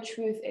if our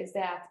truth is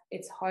that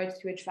it's hard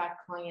to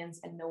attract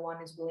clients and no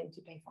one is willing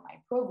to pay for my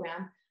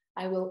program,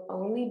 I will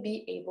only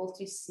be able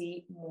to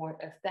see more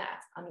of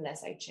that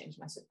unless I change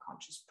my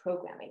subconscious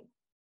programming.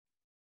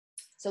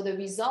 So the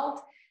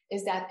result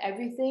is that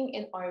everything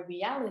in our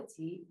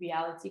reality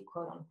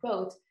quote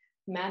unquote,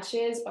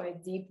 matches our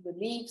deep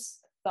beliefs,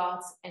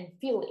 thoughts, and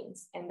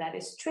feelings. And that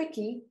is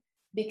tricky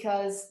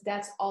because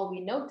that's all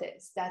we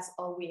notice, that's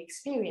all we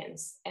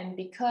experience. And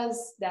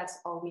because that's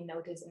all we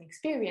notice and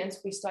experience,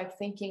 we start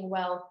thinking,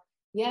 well,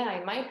 yeah,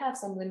 I might have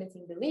some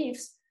limiting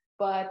beliefs,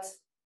 but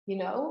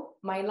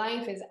my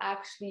life is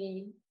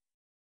actually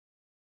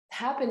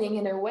happening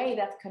in a way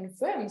that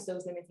confirms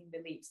those limiting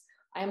beliefs.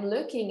 I'm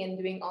looking and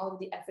doing all of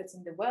the efforts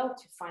in the world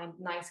to find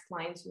nice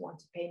clients who want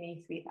to pay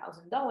me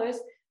 $3,000.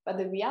 But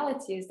the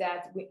reality is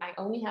that I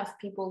only have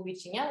people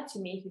reaching out to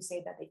me who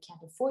say that they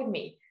can't afford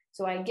me.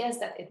 So I guess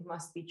that it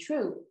must be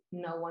true.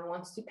 No one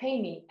wants to pay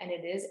me. And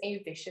it is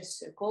a vicious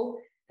circle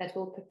that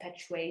will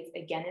perpetuate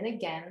again and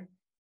again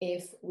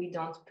if we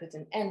don't put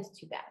an end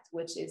to that,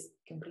 which is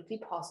completely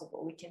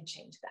possible. We can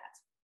change that.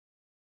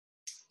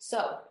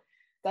 So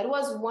that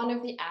was one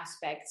of the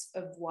aspects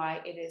of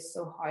why it is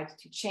so hard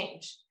to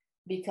change.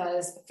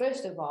 Because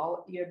first of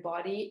all, your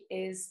body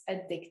is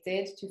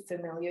addicted to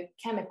familiar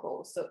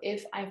chemicals. So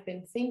if I've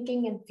been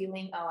thinking and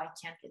feeling, oh, I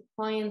can't get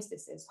clients,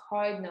 this is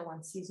hard, no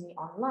one sees me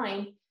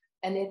online,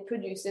 and it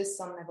produces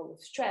some level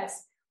of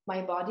stress,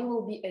 my body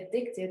will be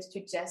addicted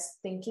to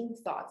just thinking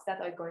thoughts that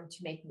are going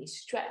to make me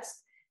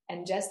stressed.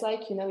 And just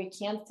like, you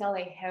can't tell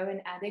a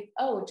heroin addict,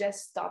 oh,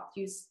 just stop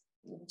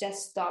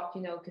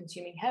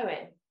consuming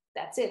heroin.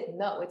 That's it.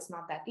 No, it's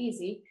not that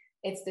easy.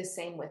 It's the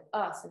same with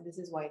us. And this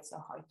is why it's so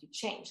hard to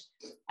change.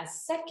 A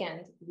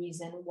second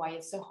reason why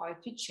it's so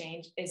hard to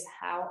change is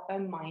how our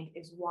mind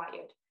is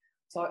wired.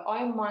 So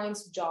our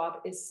mind's job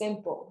is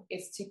simple.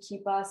 It's to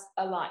keep us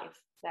alive.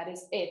 That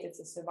is it. It's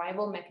a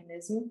survival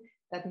mechanism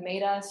that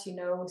made us,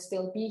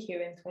 still be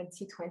here in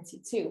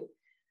 2022.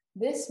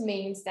 This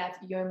means that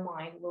your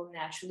mind will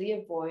naturally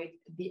avoid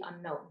the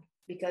unknown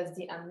because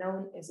the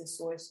unknown is a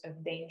source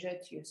of danger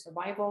to your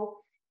survival.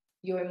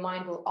 Your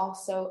mind will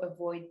also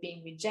avoid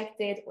being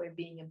rejected or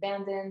being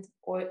abandoned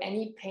or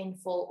any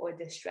painful or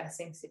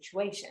distressing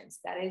situations.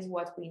 That is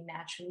what we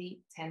naturally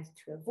tend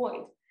to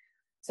avoid.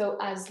 So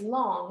as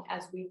long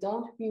as we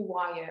don't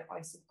rewire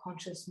our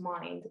subconscious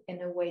mind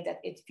in a way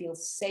that it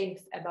feels safe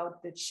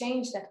about the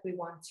change that we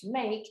want to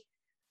make,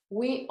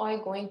 we are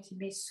going to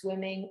be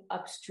swimming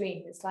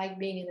upstream. It's like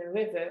being in a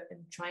river and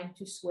trying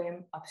to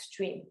swim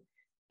upstream.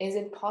 Is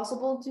it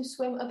possible to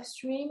swim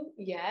upstream?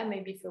 Yeah,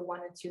 maybe for 1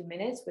 or 2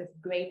 minutes with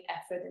great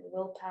effort and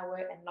willpower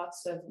and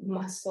lots of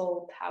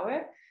muscle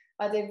power.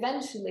 But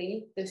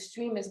eventually the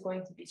stream is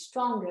going to be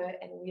stronger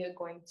and we are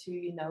going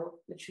to,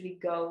 literally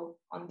go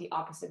on the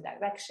opposite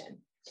direction.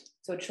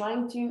 So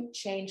trying to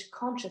change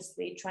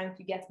consciously, trying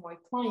to get more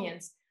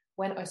clients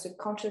when our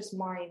subconscious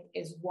mind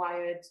is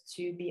wired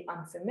to be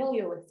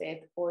unfamiliar with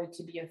it or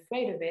to be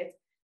afraid of it,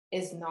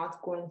 is not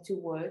going to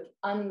work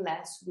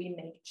unless we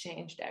make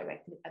change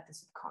directly at the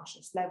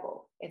subconscious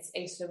level. It's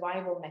a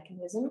survival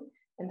mechanism,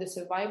 and the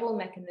survival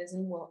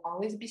mechanism will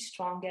always be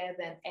stronger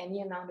than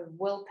any amount of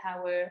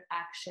willpower,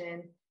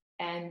 action,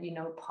 and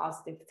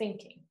positive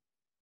thinking.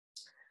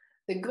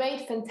 The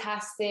great,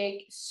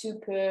 fantastic,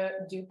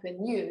 super duper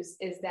news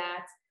is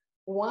that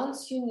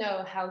once you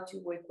know how to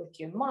work with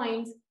your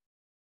mind,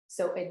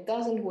 so it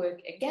doesn't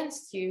work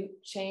against you,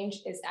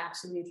 change is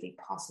absolutely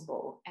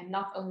possible. And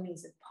not only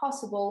is it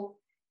possible,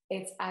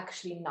 it's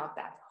actually not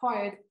that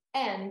hard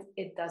and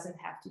it doesn't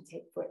have to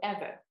take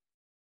forever.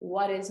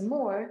 What is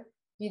more,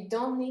 you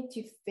don't need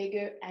to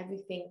figure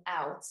everything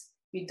out.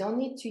 You don't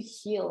need to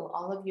heal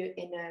all of your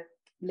inner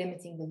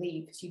limiting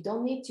beliefs. You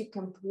don't need to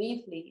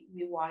completely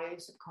rewire your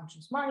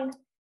subconscious mind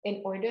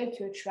in order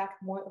to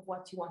attract more of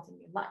what you want in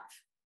your life.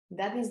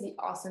 That is the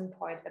awesome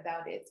part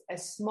about it. A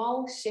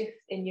small shift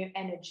in your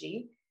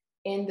energy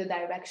in the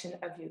direction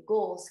of your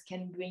goals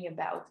can bring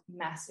about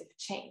massive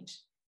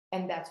change.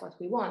 And that's what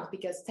we want,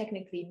 because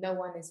technically no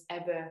one is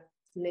ever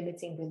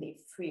limiting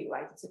belief free,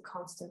 right? It's a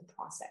constant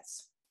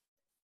process.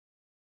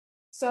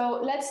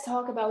 So let's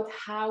talk about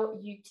how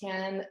you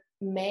can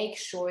make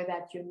sure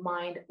that your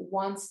mind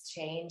wants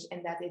change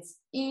and that it's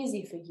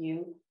easy for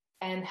you,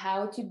 and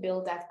how to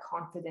build that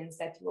confidence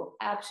that you will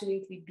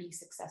absolutely be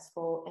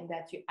successful and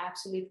that you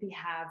absolutely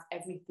have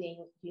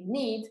everything you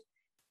need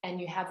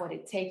and you have what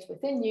it takes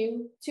within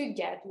you to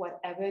get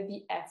whatever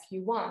the F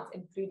you want,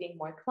 including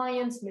more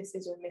clients,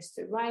 Mrs. or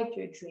Mr. Right,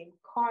 your dream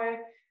car,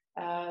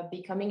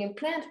 becoming a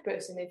plant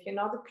person. If you're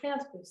not a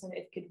plant person,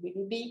 it could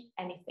really be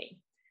anything.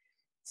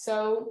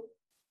 So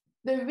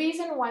the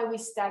reason why we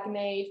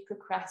stagnate,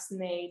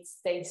 procrastinate,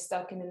 stay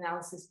stuck in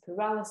analysis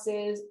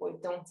paralysis, or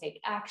don't take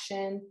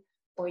action,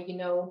 or,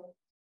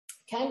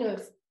 kind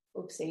of,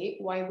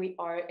 why we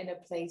are in a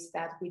place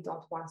that we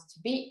don't want to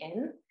be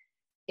in,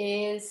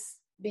 is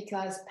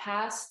because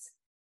past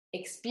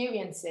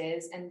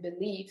experiences and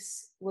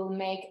beliefs will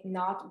make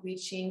not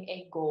reaching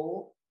a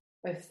goal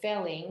or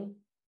failing.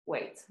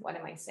 Wait, what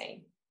am I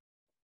saying?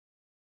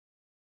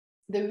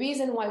 The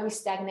reason why we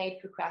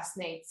stagnate,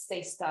 procrastinate,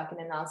 stay stuck in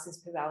analysis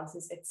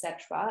paralysis,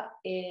 etc.,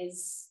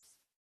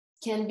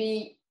 can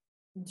be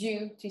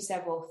due to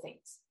several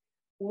things.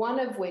 One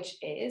of which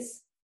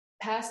is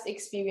past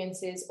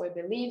experiences or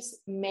beliefs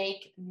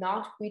make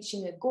not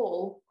reaching a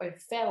goal or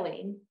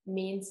failing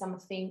mean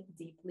something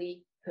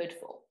deeply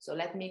hurtful. So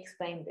let me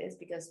explain this,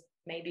 because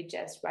maybe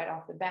just right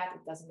off the bat,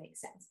 it doesn't make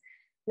sense.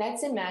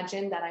 Let's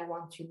imagine that I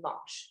want to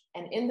launch.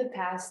 And in the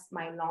past,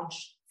 my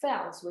launch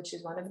fails, which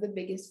is one of the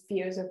biggest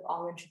fears of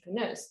all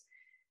entrepreneurs.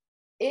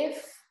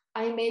 If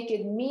I make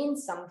it mean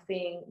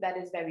something that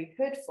is very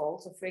hurtful,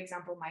 so for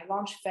example, my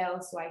launch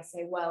fails, so I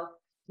say, well,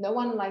 no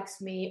one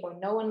likes me or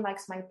no one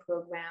likes my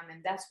program,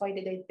 and that's why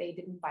they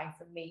didn't buy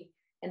from me.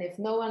 And if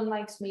no one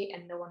likes me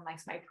and no one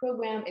likes my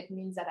program, it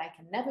means that I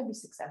can never be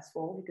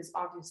successful because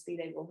obviously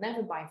they will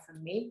never buy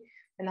from me.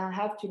 And I'll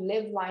have to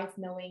live life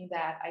knowing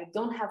that I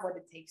don't have what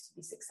it takes to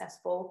be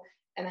successful.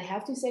 And I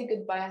have to say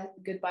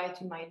goodbye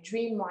to my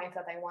dream life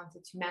that I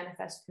wanted to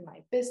manifest through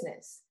my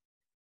business.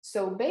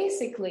 So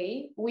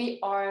basically, we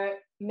are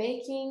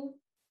making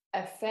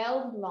a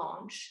failed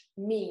launch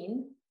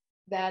mean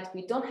that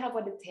we don't have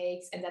what it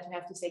takes and that we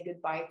have to say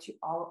goodbye to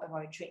all of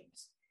our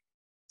dreams.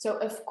 So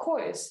of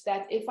course,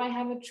 that if I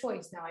have a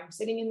choice now, I'm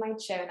sitting in my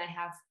chair and I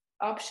have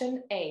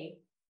option A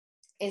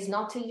is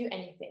not to do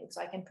anything.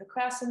 So I can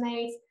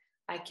procrastinate,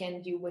 I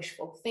can do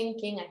wishful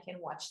thinking, I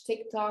can watch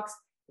TikToks.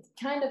 It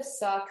kind of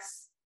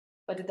sucks,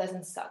 but it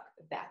doesn't suck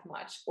that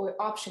much.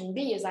 Or option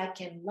B is I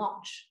can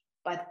launch.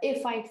 But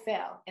if I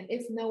fail and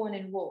if no one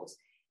enrolls,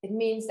 it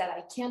means that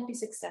I can't be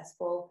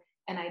successful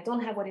and I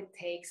don't have what it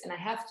takes. And I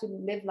have to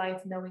live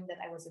life knowing that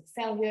I was a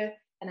failure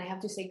and I have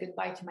to say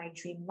goodbye to my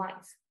dream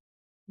life.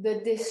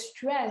 The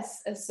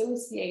distress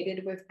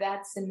associated with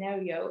that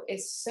scenario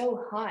is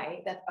so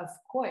high that, of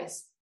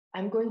course,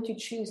 I'm going to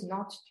choose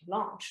not to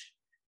launch.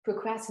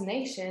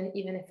 Procrastination,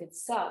 even if it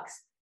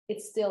sucks,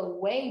 it's still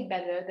way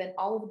better than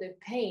all of the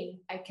pain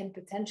I can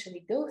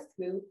potentially go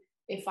through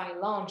if I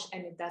launch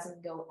and it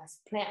doesn't go as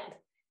planned.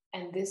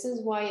 And this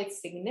is why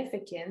it's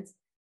significant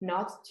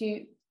not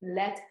to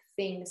let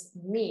things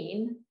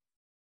mean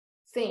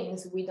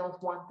things we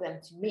don't want them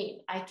to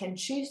mean. I can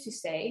choose to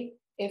say,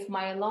 if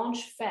my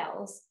launch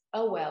fails,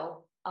 oh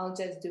well, I'll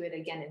just do it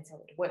again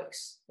until it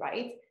works,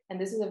 right? And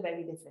this is a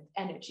very different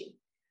energy.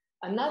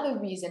 Another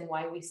reason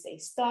why we stay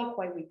stuck,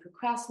 why we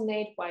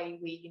procrastinate, why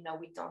we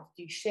don't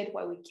do shit,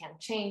 why we can't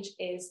change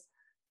is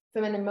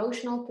from an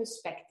emotional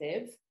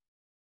perspective,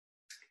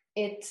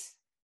 it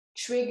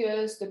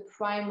triggers the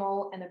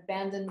primal and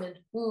abandonment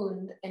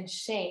wound and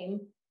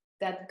shame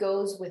that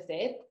goes with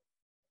it,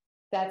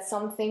 that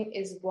something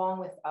is wrong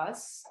with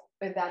us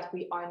or that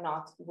we are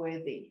not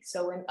worthy.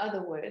 So in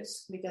other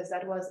words, because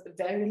that was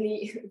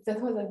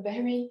a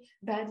very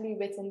badly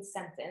written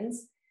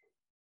sentence,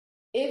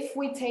 if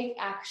we take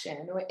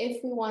action or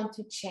if we want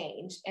to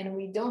change and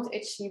we don't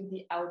achieve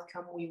the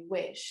outcome we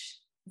wish,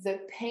 the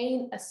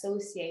pain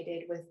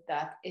associated with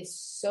that is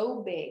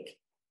so big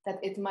that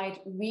it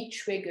might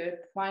re-trigger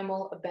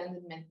primal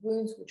abandonment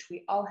wounds, which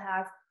we all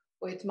have,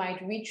 or it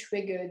might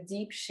re-trigger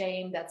deep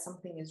shame that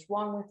something is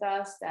wrong with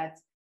us, that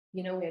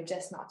we're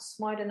just not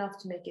smart enough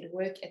to make it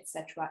work,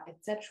 etc.,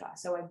 etc.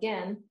 So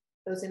again,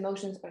 those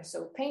emotions are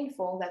so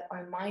painful that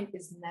our mind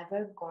is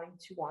never going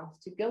to want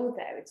to go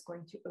there. It's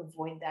going to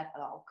avoid that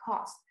at all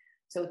costs.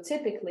 So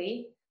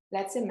typically,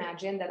 let's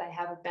imagine that I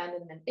have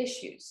abandonment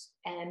issues.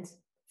 And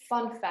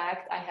fun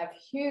fact, I have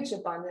huge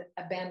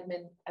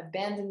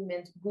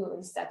abandonment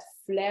wounds that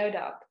flared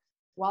up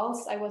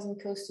whilst I was in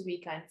Costa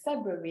Rica in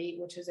February,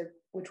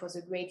 which was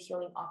a great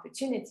healing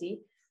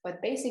opportunity.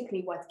 But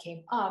basically what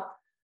came up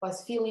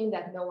was feeling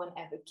that no one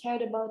ever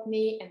cared about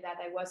me and that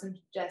I wasn't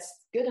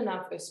just good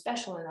enough or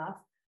special enough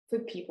for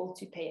people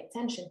to pay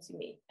attention to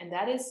me. And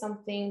that is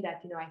something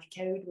that, I've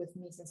carried with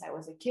me since I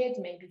was a kid,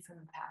 maybe from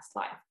a past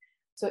life.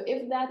 So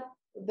if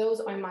those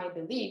are my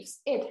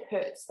beliefs, it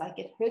hurts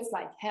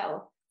like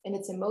hell. And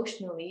it's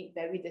emotionally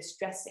very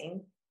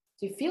distressing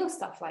to feel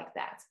stuff like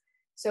that.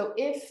 So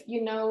if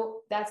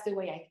that's the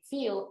way I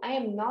feel, I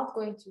am not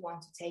going to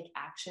want to take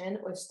action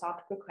or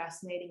stop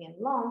procrastinating and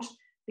launch.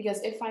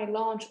 Because if I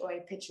launch or I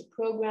pitch a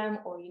program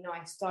or,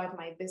 I start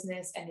my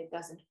business and it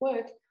doesn't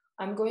work,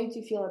 I'm going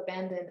to feel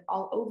abandoned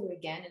all over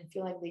again and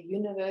feel like the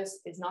universe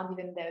is not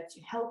even there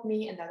to help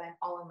me and that I'm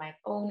all on my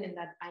own and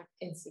that I'm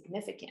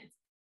insignificant.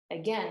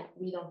 Again,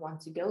 we don't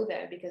want to go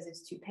there because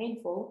it's too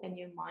painful and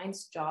your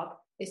mind's job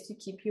is to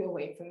keep you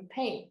away from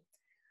pain.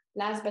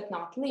 Last but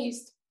not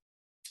least,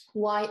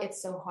 why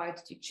it's so hard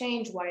to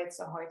change, why it's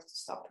so hard to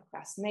stop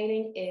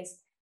procrastinating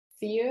is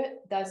fear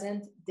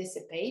doesn't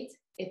dissipate,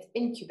 it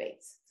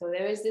incubates. So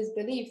there is this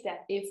belief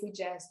that if we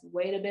just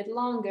wait a bit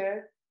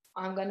longer,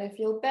 I'm going to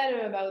feel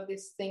better about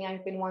this thing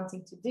I've been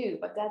wanting to do.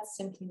 But that's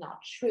simply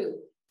not true.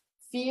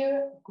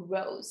 Fear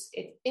grows,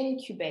 it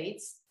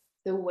incubates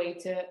the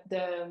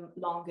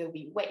longer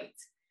we wait.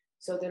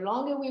 So the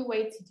longer we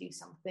wait to do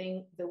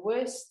something, the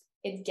worse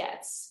it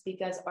gets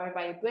because our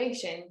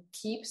vibration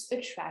keeps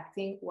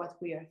attracting what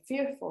we are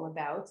fearful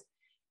about.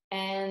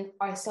 And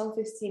our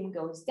self-esteem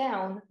goes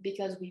down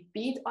because we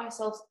beat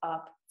ourselves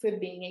up for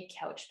being a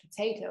couch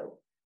potato.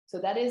 So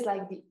that is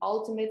like the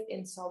ultimate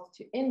insult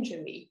to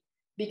injury.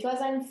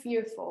 Because I'm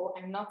fearful,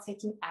 I'm not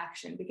taking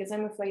action. Because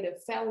I'm afraid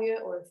of failure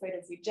or afraid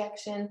of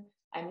rejection,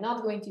 I'm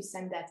not going to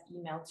send that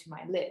email to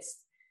my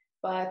list.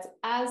 But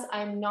as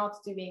I'm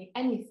not doing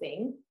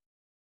anything,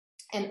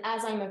 and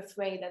as I'm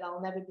afraid that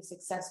I'll never be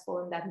successful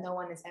and that no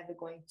one is ever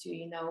going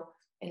to,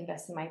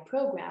 invest in my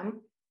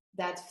program,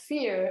 That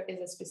fear is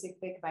a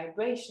specific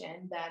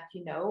vibration that,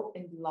 in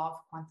the law of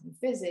quantum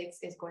physics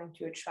is going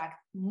to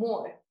attract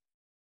more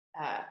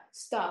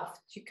stuff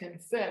to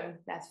confirm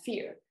that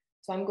fear.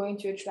 So I'm going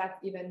to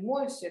attract even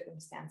more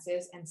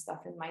circumstances and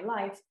stuff in my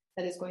life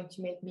that is going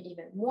to make me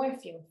even more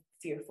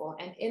fearful.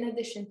 And in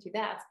addition to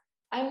that,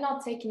 I'm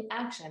not taking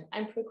action.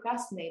 I'm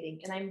procrastinating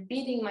and I'm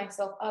beating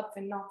myself up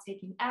for not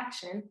taking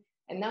action.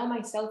 And now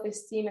my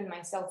self-esteem and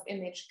my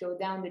self-image go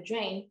down the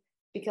drain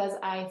because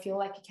I feel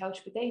like a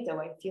couch potato.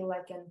 I feel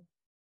like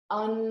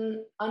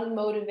an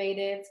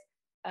unmotivated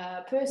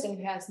person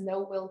who has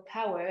no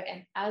willpower.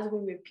 And as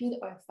we repeat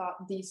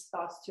these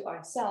thoughts to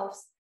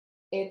ourselves,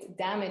 it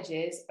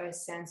damages our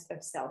sense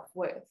of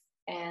self-worth.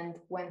 And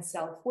when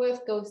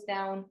self-worth goes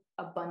down,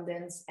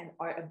 abundance and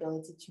our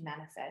ability to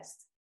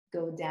manifest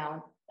go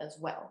down as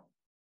well.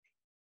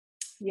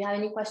 Do you have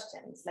any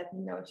questions? Let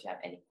me know if you have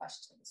any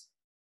questions.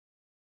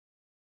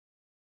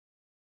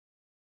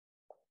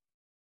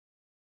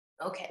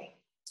 Okay,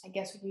 I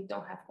guess we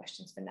don't have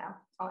questions for now.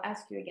 I'll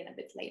ask you again a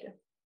bit later.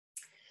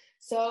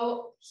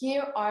 So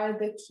here are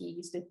the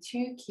keys, the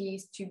 2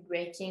 keys to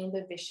breaking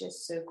the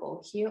vicious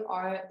circle. Here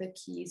are the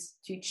keys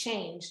to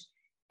change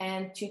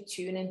and to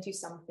tune into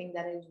something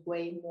that is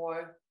way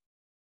more,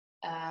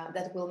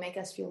 that will make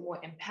us feel more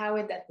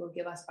empowered, that will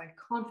give us our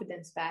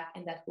confidence back,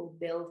 and that will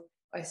build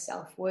our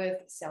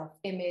self-worth,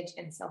 self-image,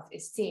 and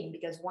self-esteem.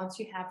 Because once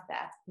you have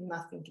that,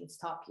 nothing can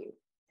stop you.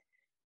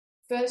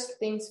 First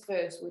things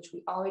first, which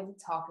we already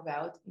talked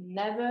about,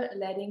 never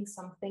letting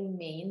something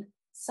mean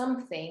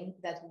something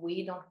that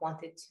we don't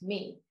want it to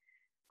mean.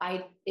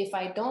 If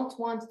I don't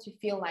want to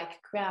feel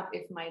like crap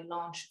if my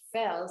launch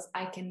fails,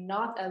 I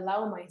cannot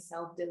allow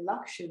myself the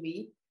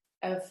luxury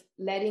of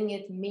letting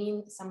it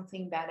mean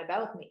something bad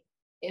about me.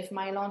 If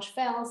my launch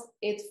fails,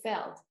 it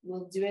failed.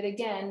 We'll do it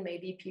again.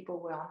 Maybe people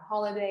were on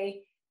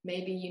holiday.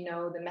 Maybe,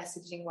 the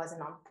messaging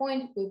wasn't on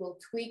point. We will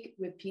tweak,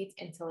 repeat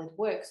until it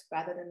works,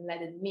 rather than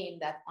let it mean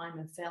that I'm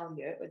a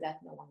failure or that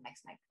no one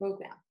likes my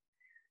program.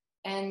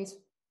 And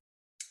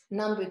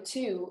number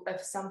 2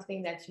 of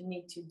something that you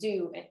need to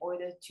do in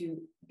order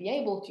to be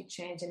able to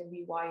change and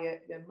rewire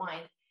your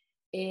mind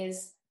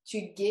is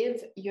to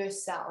give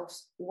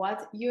yourselves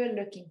what you're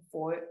looking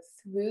for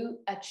through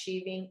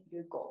achieving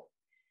your goal.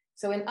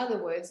 So in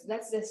other words,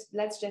 let's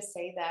just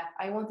say that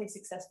I want a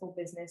successful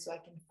business so I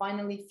can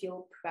finally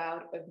feel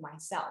proud of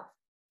myself.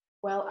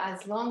 Well,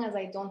 as long as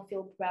I don't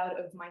feel proud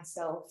of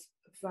myself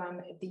from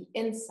the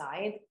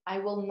inside, I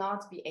will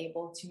not be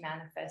able to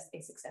manifest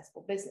a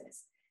successful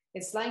business.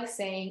 It's like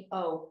saying,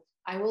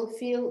 I will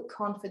feel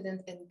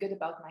confident and good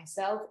about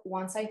myself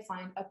once I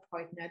find a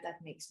partner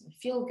that makes me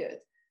feel good.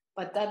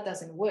 But that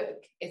doesn't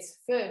work. It's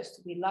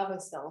first we love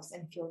ourselves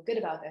and feel good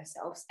about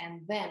ourselves,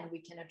 and then we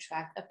can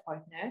attract a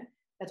partner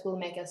that will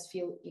make us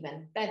feel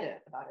even better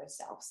about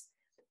ourselves.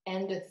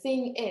 And the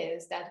thing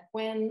is that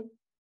when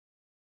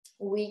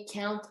we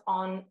count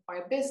on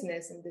our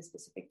business, in this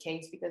specific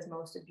case, because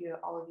all of you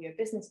are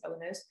business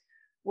owners,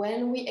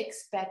 when we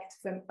expect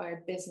from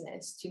our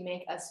business to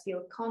make us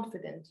feel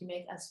confident, to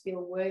make us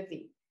feel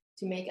worthy,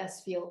 to make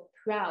us feel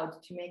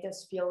proud, to make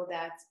us feel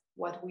that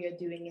what we are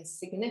doing is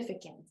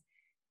significant,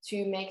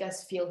 to make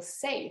us feel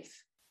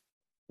safe,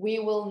 we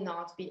will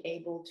not be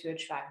able to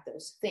attract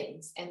those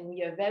things. And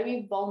we are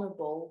very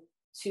vulnerable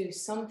to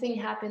something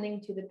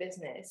happening to the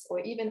business, or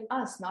even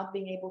us not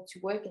being able to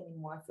work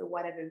anymore for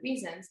whatever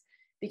reasons,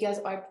 because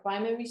our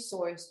primary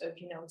source of,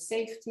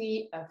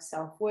 safety, of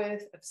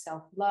self-worth, of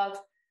self-love,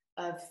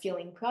 of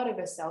feeling proud of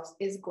ourselves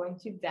is going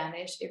to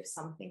vanish if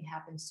something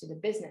happens to the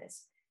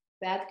business.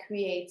 That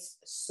creates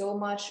so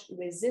much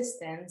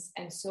resistance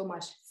and so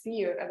much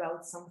fear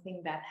about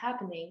something bad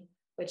happening,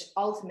 which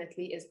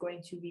ultimately is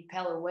going to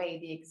repel away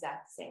the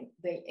exact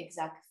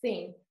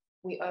thing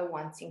we are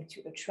wanting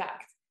to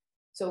attract.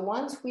 So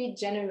once we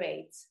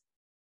generate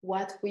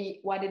what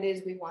it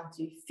is we want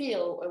to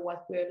feel, or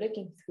what we're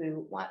looking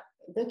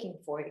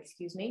for,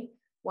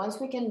 once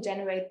we can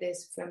generate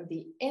this from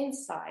the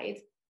inside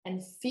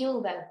and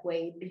feel that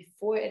way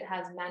before it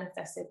has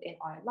manifested in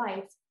our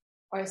life,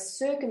 our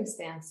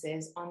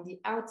circumstances on the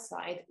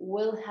outside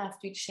will have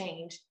to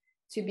change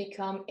to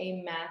become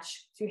a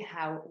match to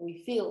how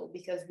we feel.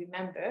 Because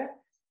remember,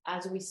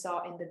 as we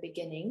saw in the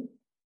beginning,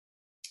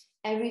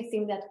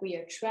 everything that we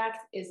attract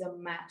is a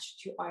match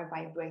to our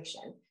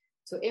vibration.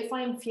 So if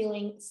I'm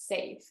feeling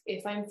safe,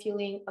 if I'm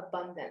feeling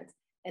abundant,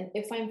 and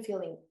if I'm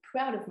feeling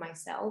proud of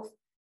myself,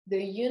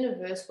 the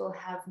universe will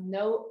have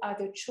no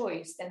other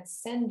choice than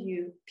send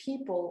you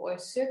people or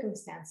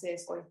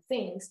circumstances or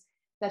things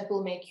that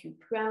will make you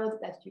proud,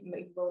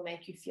 will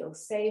make you feel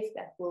safe,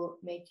 that will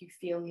make you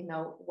feel,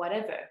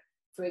 whatever.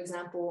 For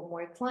example,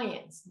 more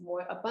clients,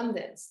 more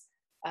abundance,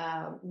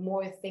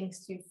 more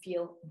things to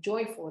feel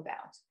joyful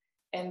about.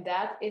 And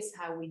that is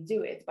how we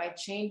do it, by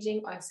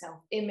changing our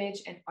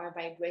self-image and our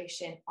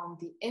vibration on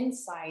the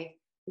inside,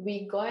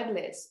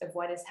 regardless of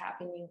what is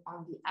happening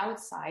on the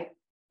outside.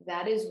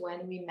 That is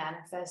when we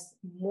manifest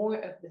more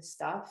of the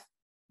stuff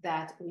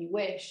that we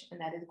wish,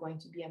 and that is going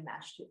to be a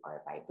match to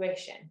our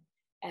vibration.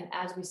 And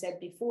as we said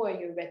before,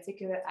 your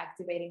reticular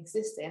activating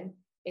system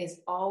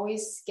is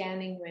always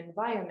scanning your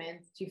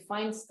environment to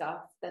find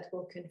stuff that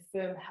will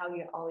confirm how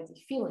you're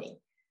already feeling.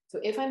 So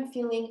if I'm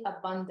feeling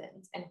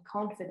abundant and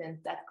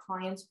confident that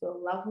clients will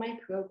love my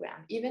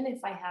program, even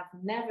if I have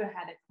never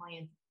had a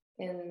client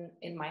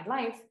in my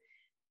life,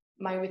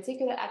 my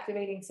reticular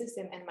activating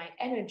system and my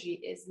energy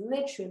is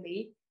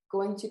literally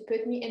going to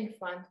put me in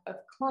front of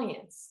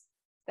clients.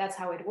 That's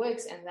how it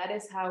works. And that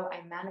is how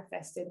I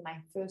manifested my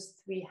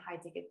first 3 high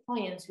ticket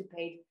clients who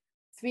paid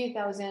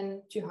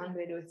 $3,200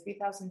 or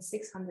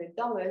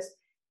 $3,600,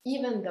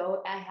 even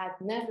though I had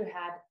never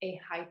had a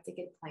high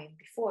ticket client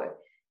before.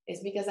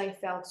 It's because I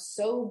felt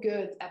so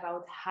good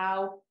about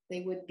how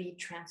they would be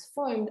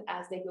transformed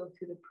as they go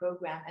through the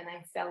program. And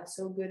I felt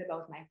so good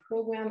about my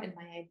program and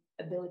my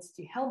ability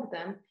to help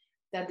them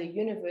that the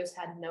universe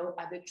had no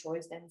other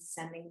choice than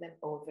sending them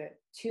over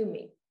to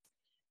me.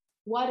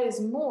 What is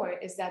more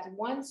is that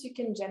once you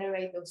can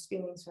generate those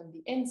feelings from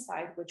the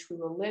inside, which we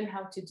will learn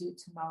how to do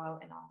tomorrow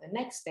and on the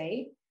next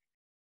day,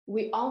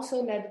 we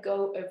also let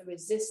go of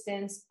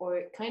resistance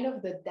or kind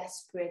of the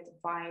desperate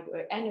vibe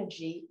or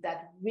energy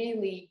that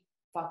really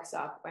fucks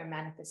up our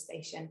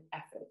manifestation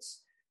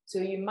efforts. So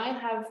you might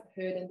have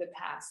heard in the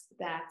past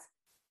that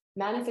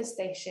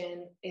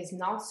manifestation is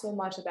not so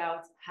much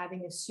about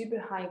having a super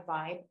high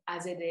vibe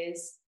as it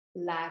is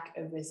lack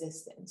of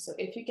resistance. So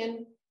if you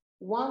can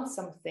want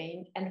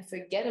something and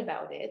forget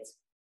about it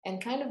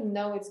and kind of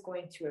know it's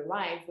going to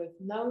arrive with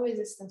no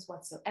resistance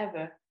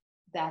whatsoever,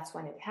 that's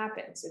when it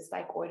happens. It's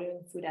like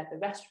ordering food at the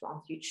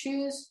restaurant. You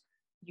choose,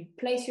 you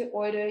place your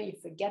order, you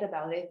forget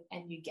about it,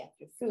 and you get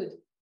your food.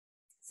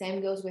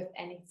 Same goes with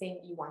anything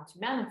you want to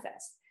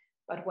manifest.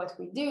 But what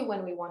we do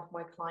when we want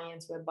more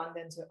clients or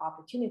abundance or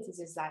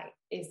opportunities is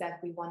that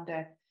we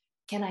wonder,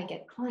 can I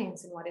get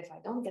clients? And what if I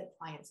don't get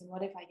clients? And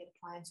what if I get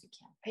clients who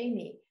can't pay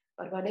me?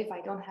 But what if I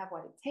don't have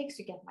what it takes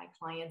to get my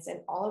clients? And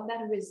all of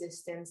that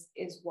resistance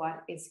is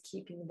what is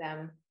keeping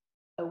them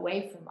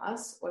away from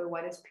us, or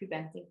what is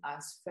preventing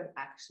us from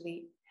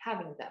actually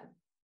having them.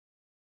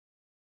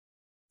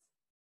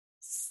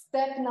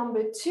 Step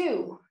number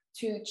 2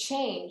 to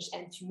change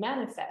and to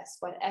manifest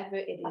whatever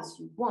it is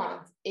you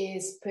want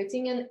is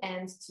putting an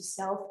end to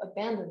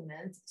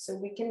self-abandonment so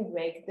we can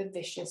break the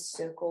vicious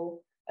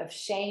circle of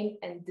shame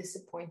and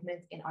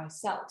disappointment in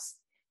ourselves.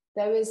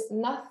 There is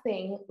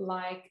nothing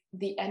like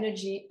the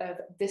energy of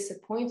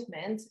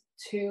disappointment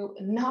to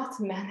not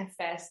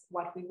manifest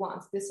what we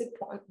want.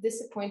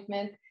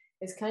 Disappointment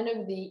is kind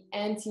of the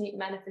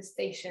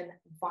anti-manifestation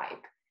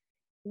vibe.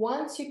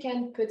 Once you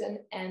can put an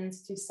end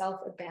to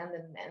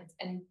self-abandonment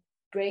and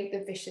break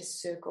the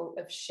vicious circle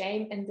of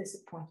shame and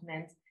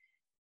disappointment,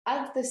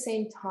 at the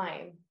same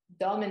time,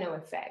 domino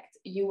effect,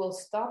 you will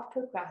stop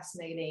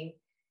procrastinating,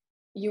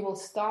 you will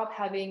stop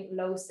having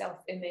low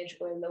self-image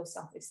or low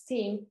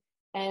self-esteem,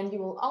 and you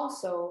will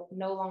also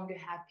no longer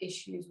have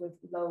issues with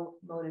low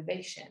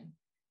motivation.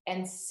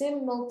 And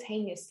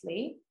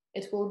simultaneously,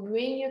 it will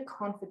bring your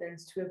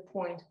confidence to a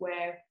point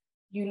where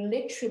you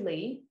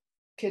literally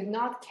could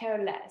not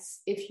care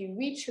less if you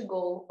reach a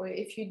goal or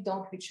if you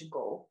don't reach a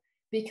goal,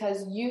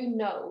 because you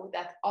know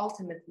that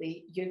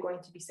ultimately you're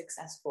going to be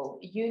successful.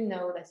 You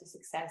know that your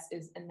success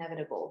is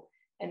inevitable.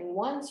 And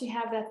once you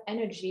have that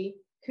energy,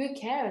 who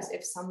cares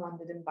if someone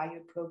didn't buy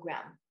your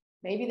program?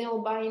 Maybe they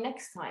will buy you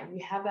next time.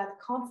 You have that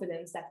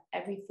confidence that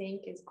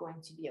everything is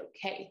going to be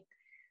okay.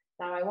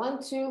 Now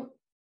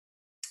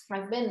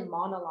I've been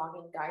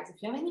monologuing, guys. If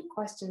you have any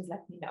questions,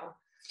 let me know.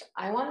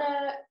 I want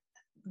to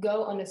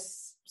go on a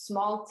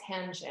small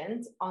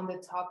tangent on the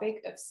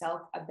topic of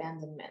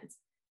self-abandonment,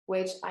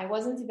 which I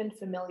wasn't even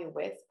familiar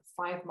with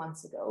 5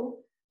 months ago.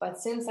 But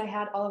since I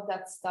had all of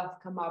that stuff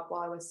come up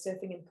while I was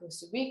surfing in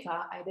Costa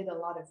Rica, I did a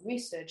lot of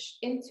research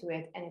into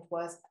it, and it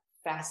was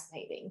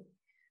fascinating.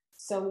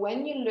 So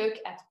when you look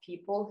at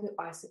people who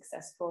are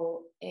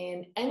successful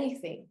in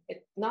anything,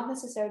 not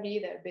necessarily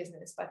their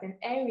business, but in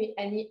any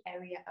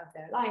area of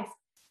their life,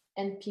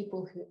 and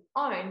people who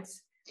aren't,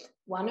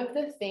 one of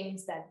the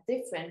things that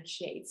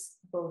differentiates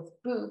both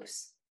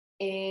groups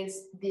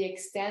is the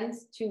extent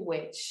to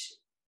which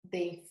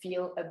they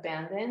feel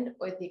abandoned,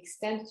 or the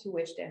extent to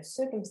which their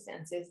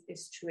circumstances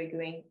is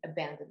triggering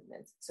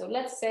abandonment. So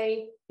let's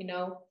say,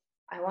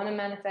 I want to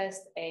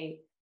manifest a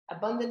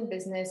abundant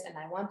business and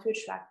I want to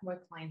attract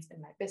more clients in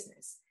my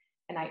business.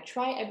 And I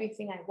try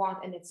everything I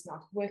want and it's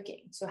not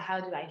working. So how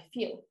do I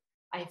feel?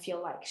 I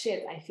feel like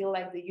shit. I feel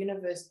like the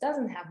universe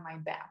doesn't have my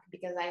back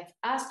because I've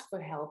asked for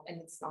help and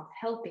it's not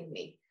helping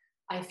me.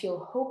 I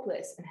feel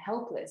hopeless and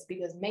helpless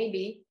because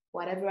maybe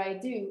whatever I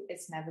do,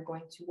 it's never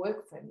going to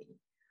work for me.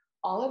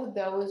 All of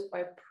those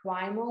are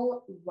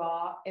primal,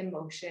 raw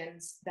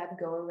emotions that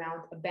go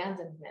around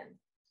abandonment.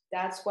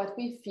 That's what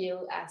we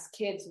feel as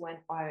kids when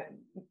our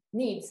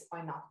needs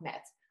are not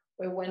met,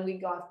 or when we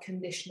got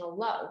conditional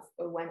love,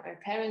 or when our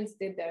parents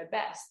did their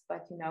best,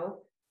 but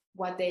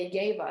what they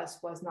gave us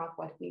was not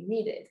what we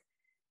needed.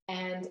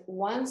 And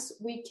once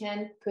we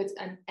can put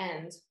an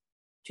end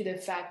to the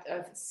fact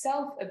of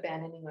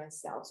self-abandoning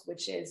ourselves,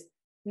 which is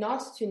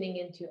not tuning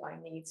into our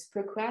needs,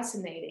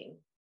 procrastinating,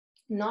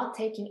 not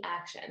taking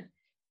action.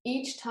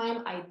 Each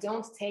time I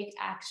don't take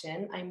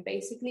action, I'm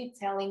basically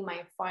telling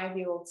my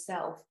 5-year-old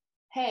self,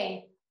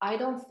 hey, I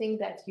don't think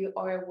that you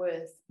are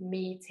worth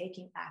me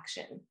taking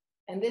action.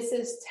 And this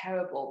is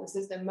terrible. This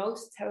is the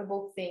most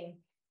terrible thing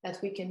that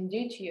we can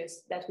do to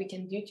us, that we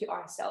can do to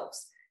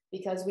ourselves,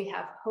 because we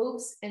have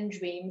hopes and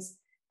dreams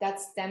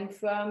that stem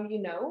from,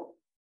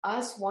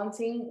 us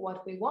wanting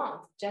what we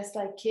want. Just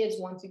like kids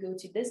want to go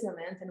to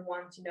Disneyland and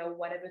want,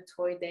 whatever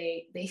toy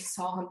they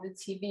saw on the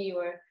TV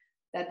or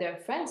that their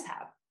friends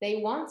have. They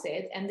want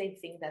it and they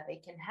think that they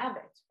can have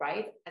it,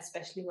 right?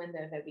 Especially when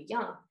they're very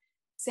young.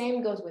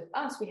 Same goes with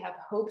us. We have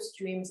hopes,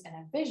 dreams, and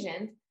a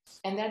vision.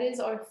 And that is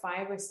our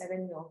 5 or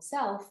 7-year-old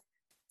self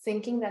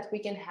thinking that we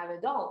can have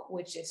it all,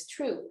 which is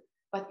true.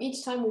 But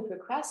each time we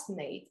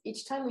procrastinate,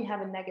 each time we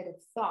have a negative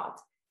thought,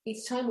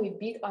 each time we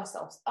beat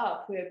ourselves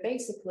up, we are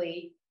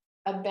basically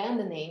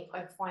abandoning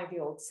our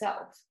 5-year-old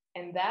self.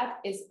 And that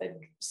is a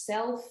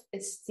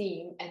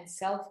self-esteem and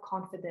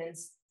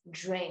self-confidence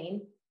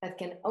drain that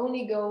can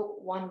only go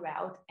one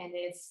route, and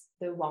it's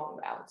the wrong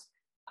route.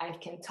 I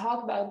can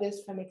talk about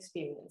this from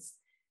experience.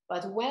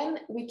 But when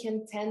we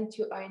can tend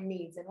to our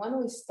needs and when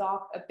we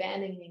stop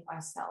abandoning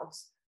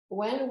ourselves,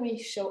 when we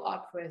show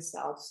up for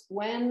ourselves,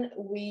 when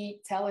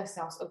we tell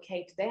ourselves,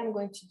 okay, today I'm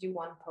going to do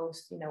one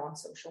post, on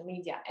social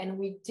media, and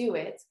we do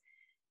it,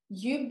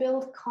 you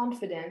build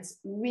confidence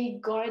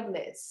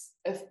regardless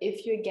of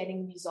if you're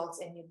getting results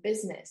in your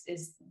business.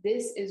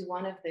 This is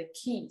one of the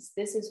keys.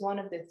 This is one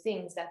of the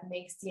things that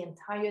makes the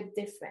entire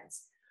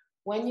difference.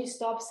 When you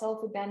stop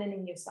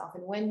self-abandoning yourself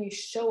and when you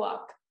show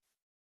up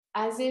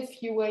as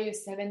if you were your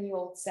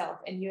 7-year-old self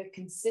and you're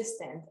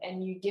consistent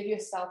and you give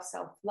yourself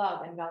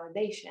self-love and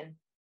validation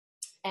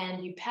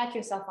and you pat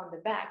yourself on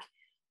the back,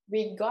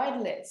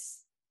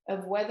 regardless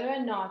of whether or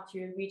not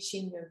you're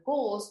reaching your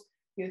goals,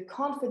 your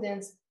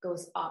confidence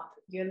goes up.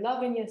 Your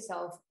love in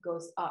yourself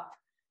goes up.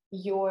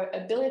 Your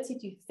ability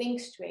to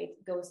think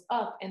straight goes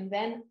up. And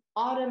then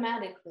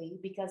automatically,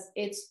 because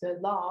it's the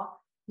law,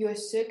 your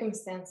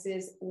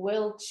circumstances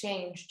will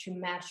change to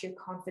match your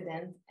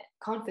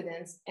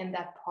confidence and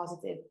that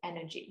positive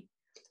energy.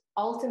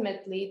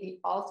 Ultimately,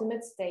 the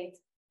ultimate state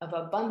of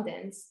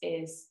abundance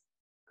is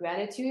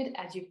gratitude,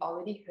 as you've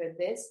already heard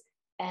this,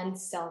 and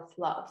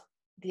self-love.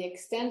 The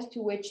extent to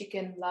which you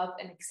can love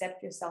and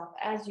accept yourself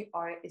as you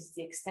are is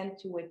the extent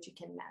to which you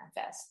can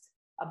manifest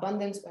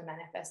abundance or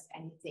manifest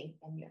anything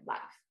in your life.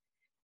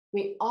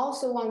 We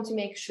also want to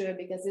make sure,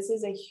 because this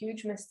is a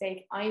huge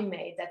mistake I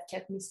made that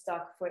kept me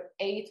stuck for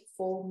 8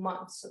 full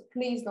months. So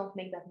please don't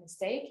make that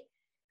mistake.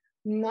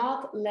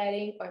 Not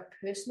letting our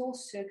personal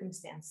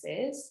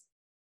circumstances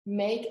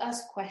make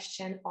us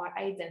question our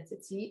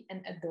identity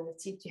and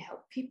ability to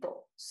help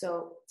people.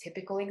 So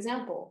typical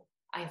example,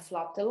 I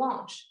flopped a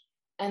launch.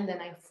 And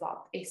then I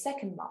flopped a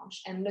second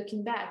launch. And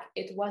looking back,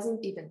 it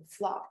wasn't even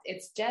flopped.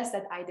 It's just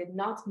that I did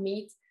not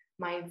meet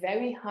my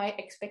very high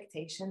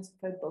expectations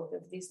for both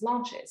of these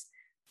launches.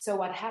 So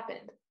what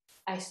happened?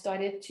 I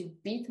started to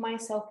beat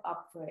myself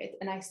up for it.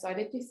 And I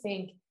started to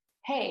think,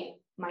 hey,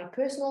 my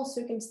personal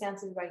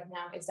circumstances right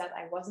now is that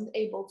I wasn't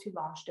able to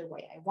launch the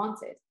way I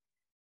wanted.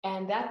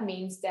 And that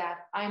means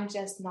that I'm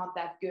just not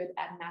that good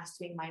at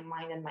mastering my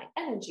mind and my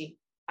energy.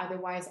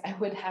 Otherwise, I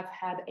would have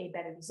had a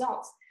better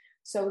result.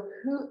 So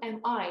who am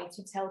I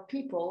to tell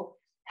people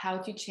how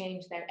to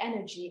change their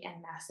energy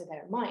and master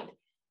their mind?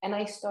 And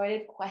I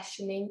started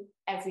questioning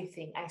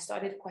everything. I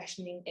started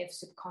questioning if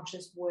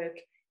subconscious work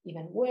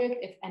even worked,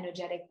 if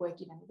energetic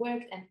work even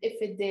worked, and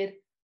if it did,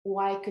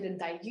 why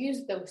couldn't I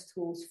use those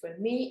tools for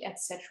me,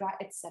 etc.,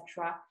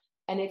 etc.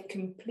 And it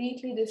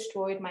completely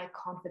destroyed my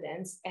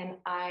confidence, and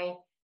I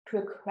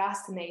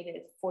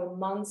procrastinated for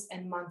months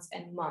and months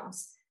and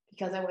months,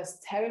 because I was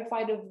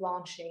terrified of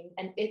launching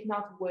and it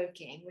not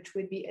working, which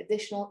would be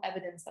additional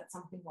evidence that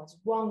something was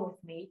wrong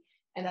with me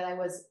and that I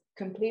was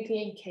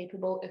completely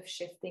incapable of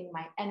shifting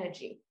my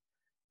energy.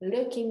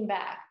 Looking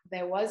back,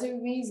 there was a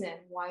reason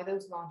why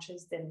those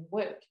launches didn't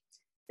work.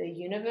 The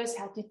universe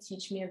had to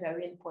teach me a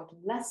very important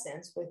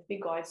lessons with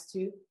regards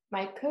to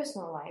my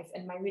personal life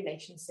and my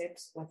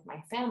relationships with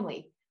my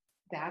family.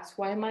 That's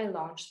why my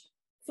launch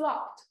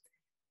flopped.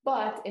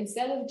 But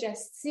instead of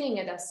just seeing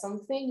it as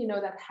something,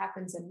 that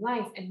happens in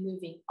life and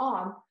moving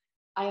on,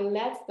 I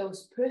let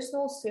those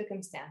personal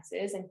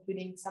circumstances,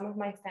 including some of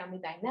my family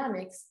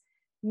dynamics,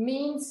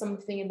 mean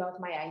something about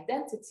my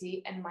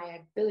identity and my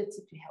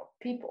ability to help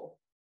people.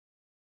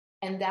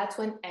 And that's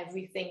when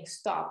everything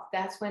stopped.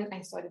 That's when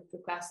I started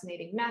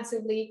procrastinating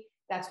massively.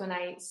 That's when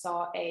I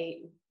saw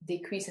a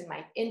decrease in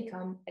my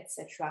income,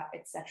 etc.,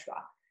 etc.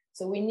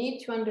 So you need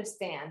to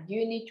understand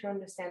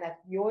that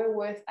your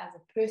worth as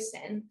a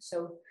person,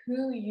 so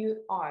who you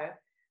are,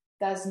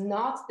 does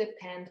not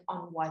depend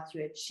on what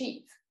you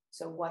achieve,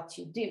 so what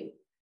you do.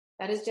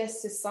 That is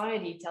just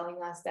society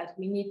telling us that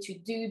we need to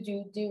do,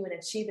 and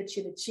achieve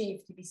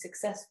to be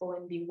successful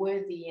and be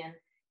worthy and,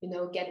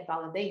 get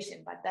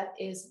validation. But that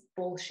is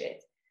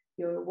bullshit.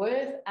 Your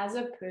worth as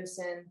a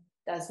person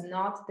does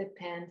not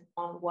depend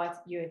on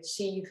what you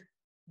achieve,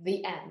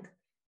 the end.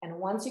 And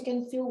once you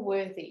can feel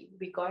worthy,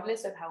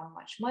 regardless of how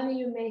much money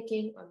you're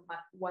making or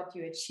what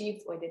you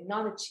achieved or did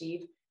not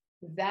achieve,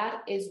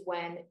 that is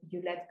when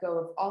you let go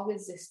of all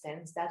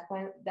resistance.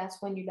 That's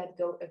when you let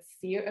go of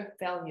fear of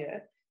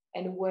failure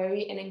and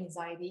worry and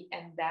anxiety.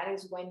 And that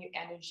is when your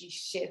energy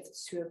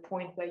shifts to a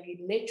point where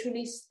you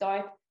literally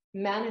start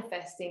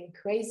manifesting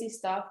crazy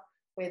stuff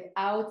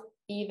without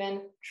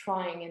even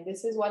trying. And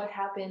this is what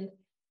happened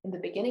in the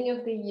beginning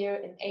of the year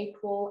in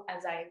April,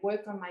 as I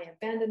worked on my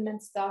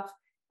abandonment stuff.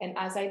 And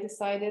as I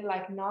decided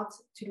not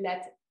to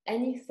let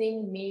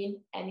anything mean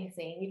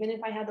anything, even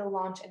if I had a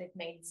launch and it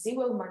made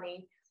zero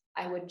money,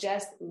 I would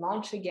just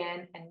launch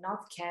again and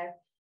not care.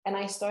 And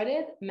I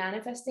started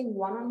manifesting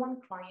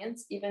one-on-one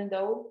clients, even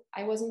though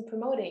I wasn't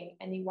promoting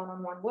any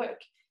one-on-one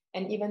work.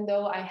 And even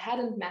though I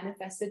hadn't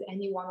manifested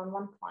any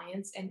one-on-one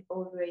clients in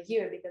over a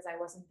year because I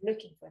wasn't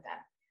looking for them.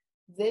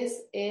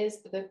 This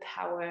is the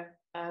power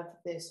of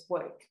this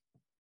work.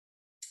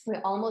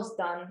 We're almost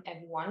done,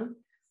 everyone.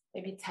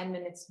 Maybe 10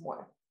 minutes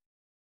more.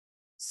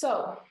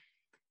 So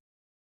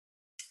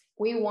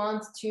we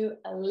want to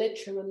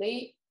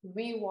literally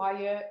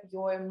rewire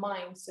your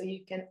mind so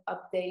you can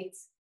upgrade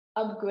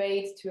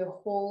to a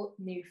whole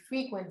new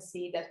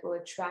frequency that will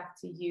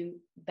attract to you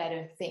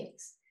better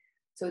things.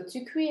 So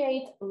to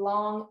create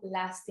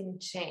long-lasting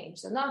change,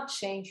 so not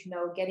change,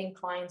 getting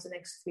clients the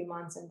next 3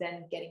 months and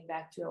then getting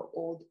back to our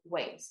old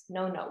ways.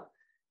 No.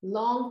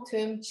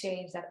 Long-term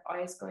change that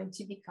is going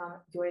to become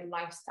your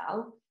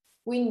lifestyle.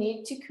 We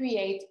need to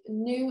create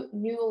new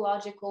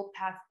neurological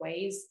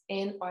pathways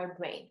in our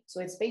brain. So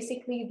it's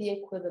basically the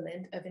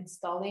equivalent of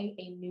installing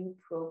a new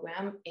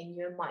program in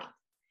your mind.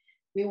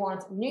 We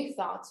want new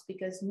thoughts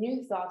because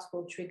new thoughts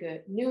will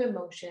trigger new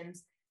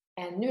emotions,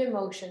 and new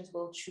emotions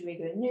will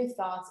trigger new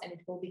thoughts, and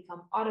it will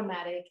become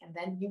automatic. And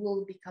then you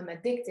will become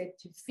addicted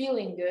to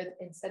feeling good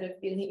instead of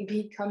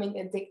becoming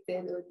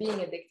addicted or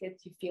being addicted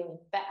to feeling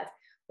bad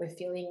or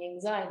feeling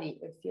anxiety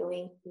or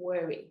feeling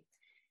worry.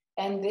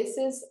 And this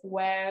is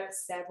where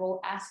several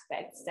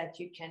aspects that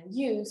you can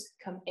use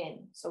come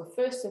in. So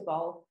first of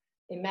all,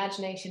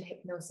 imagination,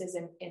 hypnosis,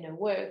 and inner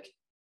work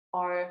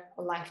are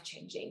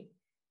life-changing.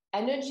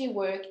 Energy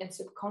work and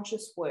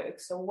subconscious work,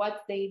 so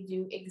what they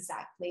do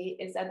exactly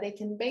is that they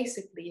can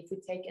basically, if we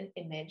take an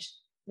image,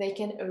 they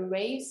can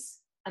erase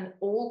an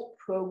old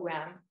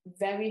program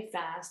very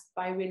fast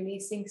by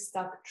releasing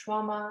stuck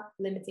trauma,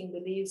 limiting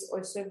beliefs,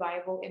 or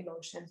survival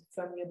emotions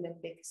from your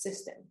limbic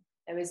system.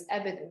 There is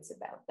evidence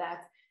about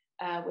that.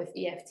 With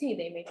EFT,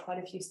 they made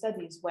quite a few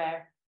studies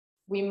where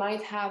we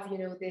might have,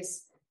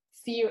 this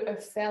fear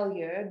of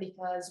failure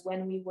because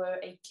when we were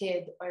a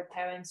kid, our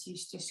parents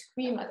used to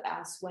scream at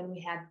us when we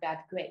had bad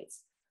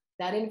grades.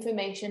 That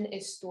information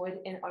is stored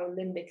in our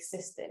limbic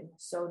system,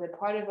 so the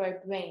part of our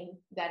brain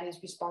that is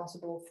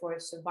responsible for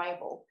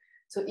survival.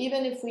 So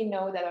even if we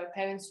know that our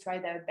parents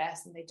tried their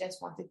best and they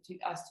just wanted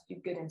us to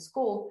do good in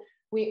school,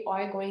 we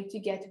are going to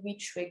get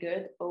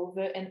re-triggered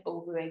over and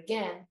over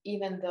again,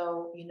 even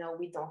though,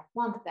 we don't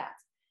want that.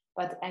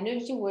 But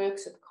energy work,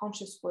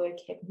 subconscious work,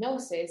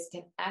 hypnosis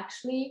can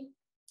actually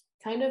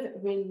kind of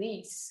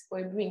release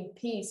or bring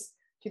peace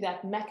to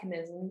that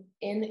mechanism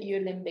in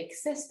your limbic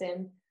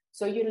system.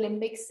 So your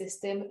limbic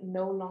system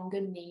no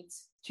longer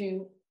needs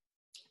to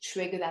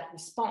trigger that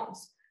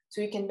response.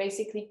 So you can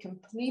basically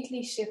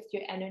completely shift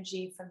your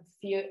energy from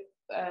fear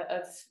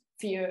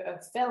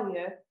of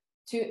failure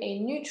to a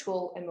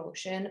neutral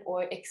emotion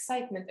or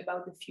excitement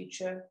about the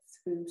future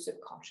through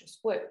subconscious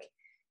work.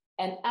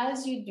 And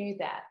as you do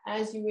that,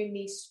 as you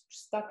release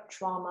stuck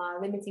trauma,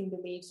 limiting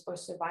beliefs, or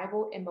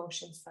survival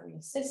emotions from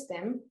your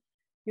system,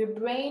 your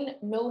brain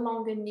no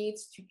longer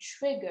needs to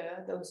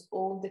trigger those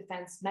old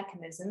defense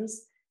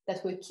mechanisms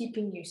that were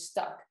keeping you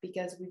stuck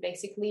because we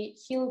basically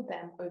healed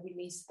them or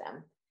released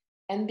them.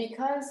 And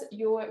because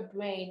your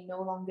brain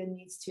no longer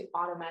needs to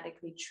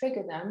automatically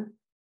trigger them,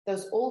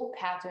 those old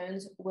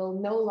patterns will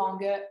no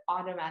longer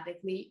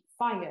automatically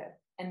fire.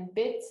 And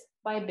bit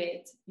by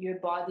bit, your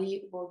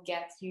body will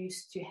get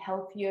used to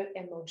healthier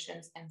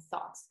emotions and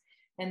thoughts.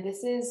 And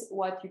this is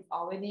what you've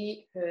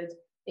already heard.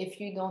 If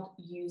you don't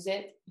use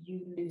it,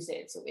 you lose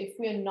it. So if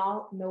we're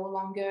no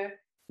longer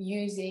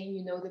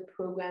using, the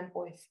program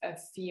of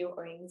fear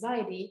or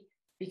anxiety,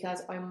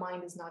 because our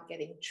mind is not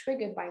getting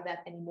triggered by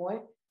that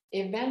anymore,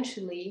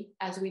 eventually,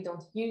 as we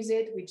don't use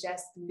it, we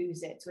just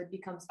lose it. So it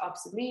becomes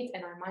obsolete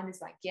and our mind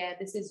is like, yeah,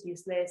 this is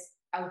useless,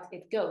 out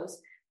it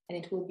goes,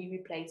 and it will be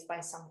replaced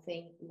by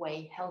something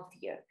way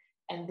healthier.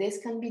 And this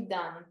can be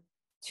done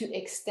to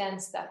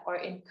extents that are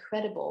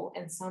incredible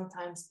and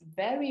sometimes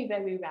very,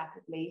 very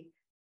rapidly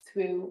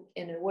through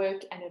inner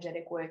work,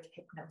 energetic work,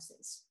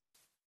 hypnosis.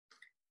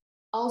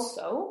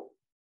 Also,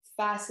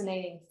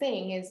 fascinating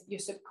thing is your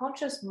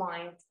subconscious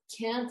mind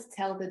can't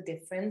tell the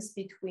difference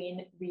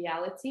between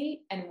reality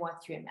and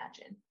what you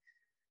imagine.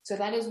 So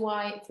that is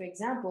why, for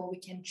example, we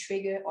can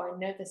trigger our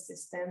nervous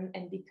system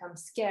and become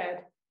scared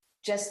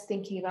just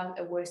thinking about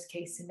a worst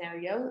case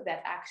scenario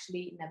that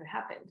actually never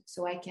happened.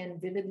 So I can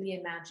vividly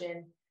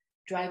imagine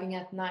driving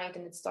at night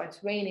and it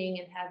starts raining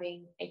and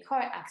having a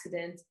car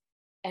accident.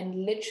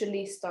 and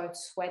literally start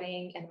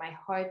sweating and my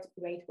heart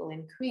rate will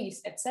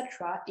increase,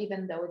 etc.,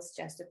 even though it's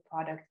just a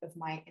product of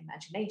my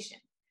imagination.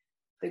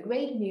 The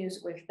great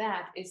news with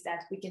that is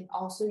that we can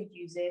also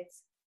use it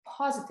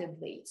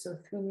positively. So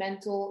through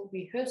mental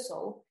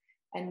rehearsal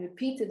and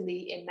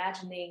repeatedly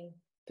imagining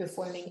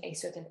performing a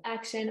certain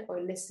action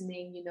or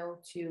listening,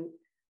 to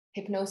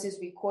hypnosis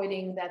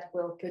recording that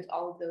will put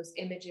all of those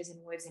images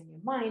and words in your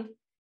mind,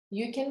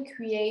 you can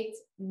create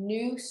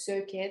new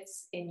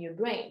circuits in your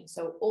brain.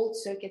 So old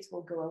circuits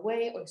will go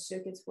away or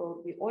circuits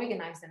will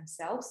reorganize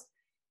themselves,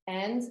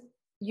 and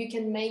you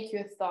can make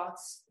your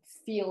thoughts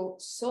feel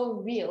so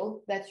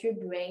real that your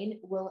brain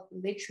will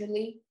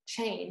literally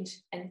change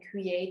and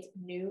create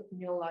new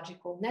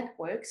neurological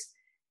networks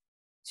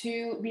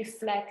to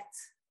reflect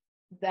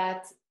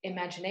that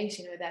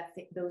imagination or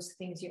those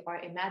things you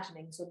are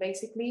imagining. So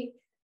basically,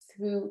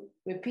 through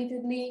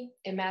repeatedly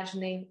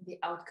imagining the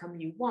outcome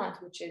you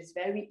want, which is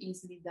very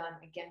easily done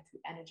again through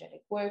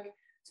energetic work,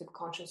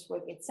 subconscious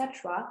work,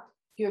 etc.,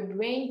 your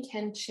brain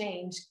can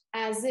change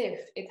as if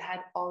it had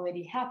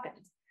already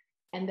happened.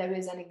 And there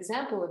is an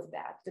example of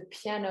that, the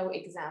piano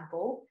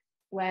example,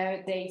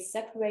 where they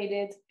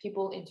separated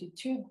people into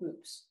two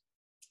groups.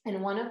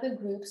 And one of the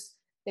groups,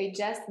 they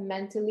just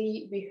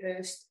mentally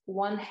rehearsed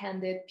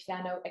one-handed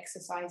piano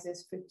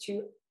exercises for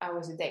 2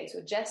 hours a day. So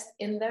just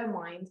in their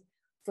mind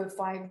for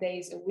 5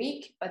 days a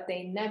week, but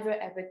they never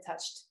ever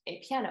touched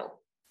a piano.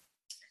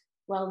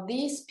 Well,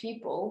 these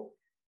people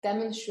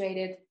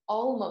demonstrated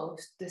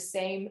almost the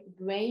same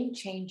brain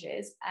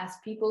changes as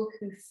people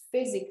who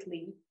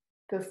physically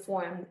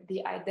performed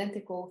the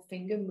identical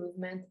finger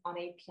movement on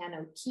a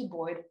piano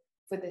keyboard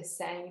for the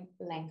same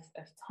length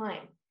of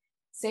time.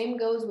 Same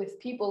goes with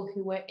people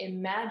who were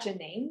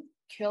imagining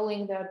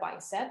curling their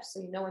biceps.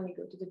 So, when you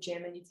go to the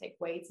gym and you take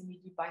weights and you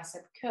do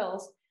bicep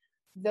curls,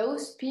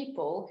 those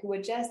people who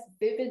were just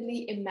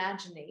vividly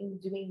imagining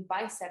doing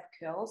bicep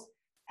curls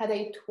had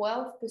a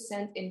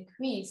 12%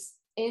 increase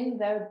in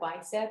their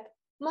bicep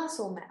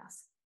muscle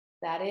mass.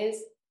 That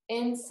is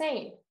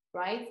insane,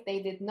 right?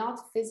 They did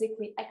not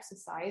physically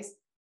exercise,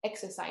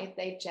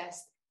 they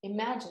just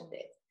imagined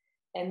it.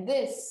 And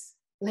this,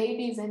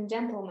 ladies and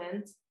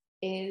gentlemen,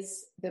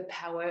 is the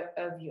power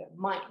of your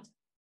mind.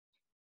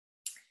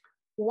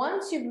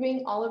 Once you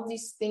bring all of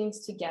these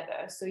things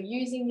together, so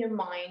using your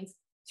mind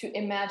to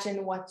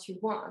imagine what you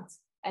want,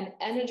 and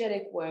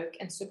energetic work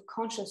and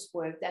subconscious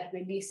work that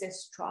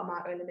releases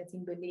trauma or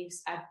limiting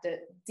beliefs at the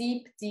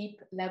deep, deep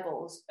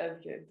levels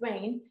of your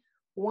brain,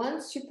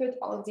 once you put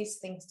all of these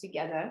things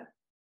together,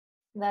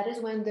 that is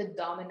when the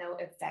domino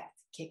effect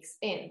kicks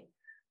in.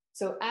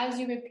 So as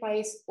you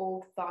replace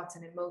old thoughts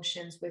and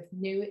emotions with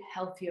new,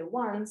 healthier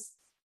ones,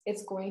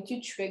 it's going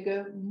to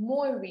trigger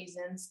more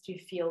reasons to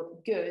feel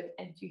good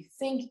and to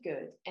think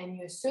good, and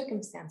your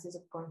circumstances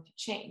are going to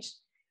change.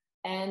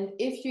 And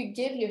if you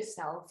give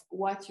yourself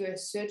what you're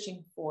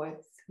searching for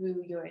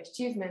through your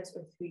achievements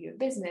or through your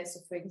business, so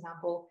for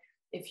example,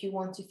 if you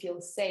want to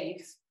feel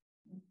safe,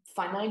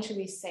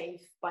 financially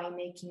safe by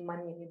making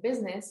money in your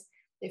business,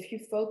 if you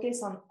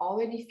focus on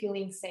already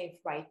feeling safe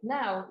right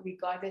now,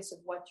 regardless of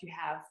what you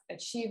have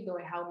achieved or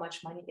how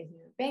much money is in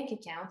your bank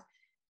account,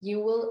 you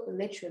will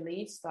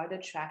literally start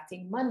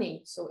attracting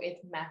money. So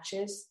it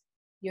matches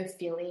your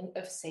feeling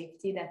of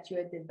safety that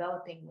you're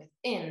developing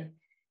within.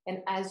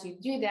 And as you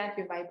do that,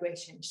 your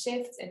vibration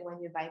shifts. And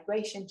when your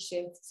vibration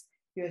shifts,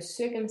 your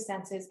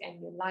circumstances and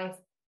your life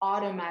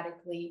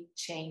automatically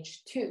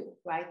change too,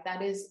 right?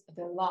 That is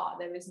the law.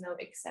 There is no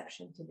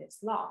exception to this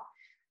law.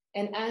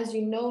 And as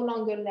you no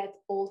longer let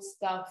old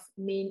stuff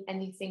mean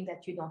anything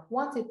that you don't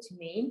want it to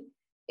mean,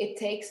 it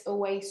takes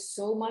away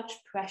so much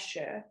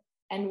pressure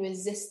and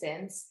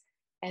resistance.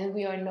 And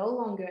we are no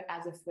longer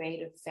as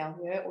afraid of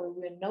failure, or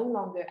we're no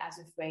longer as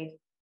afraid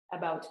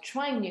about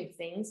trying new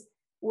things,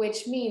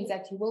 which means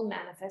that you will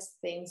manifest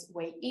things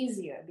way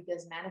easier,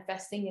 because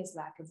manifesting is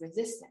lack of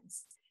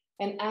resistance.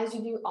 And as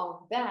you do all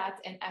of that,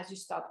 and as you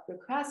stop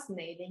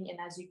procrastinating, and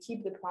as you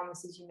keep the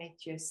promises you make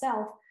to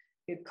yourself,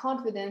 your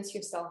confidence,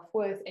 your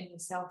self-worth, and your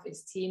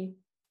self-esteem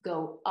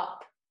go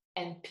up.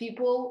 And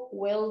people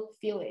will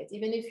feel it.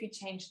 Even if you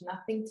change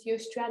nothing to your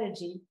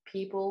strategy,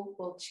 people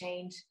will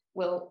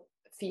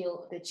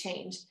feel the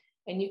change.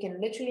 And you can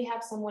literally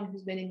have someone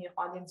who's been in your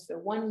audience for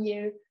 1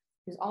 year,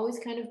 who's always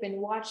kind of been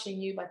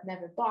watching you but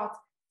never bought.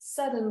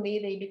 Suddenly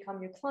they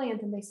become your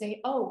client and they say,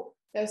 oh,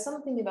 there's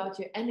something about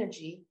your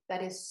energy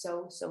that is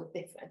so, so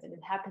different. And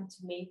it happened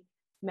to me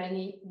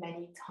many,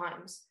 many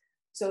times.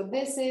 So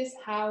this is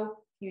how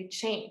you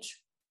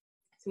change,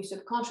 through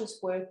subconscious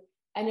work,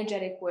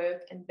 energetic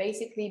work, and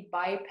basically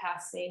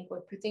bypassing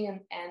or putting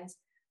an end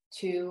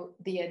to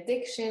the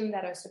addiction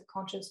that our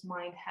subconscious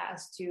mind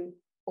has to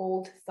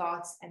old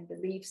thoughts and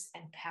beliefs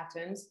and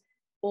patterns,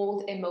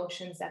 old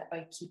emotions that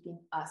are keeping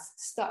us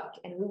stuck.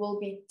 And we will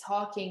be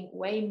talking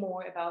way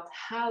more about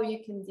how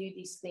you can do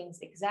these things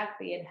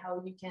exactly and how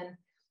you can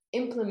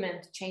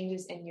implement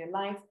changes in your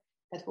life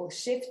that will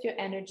shift your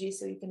energy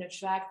so you can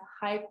attract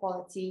high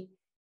quality,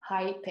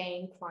 high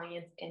paying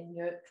clients in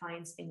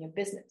your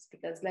business.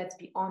 Because let's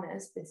be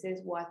honest, this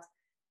is what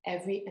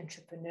every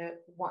entrepreneur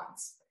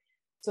wants.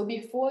 So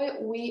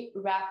before we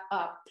wrap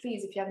up,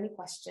 please, if you have any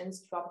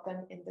questions, drop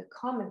them in the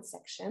comment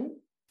section.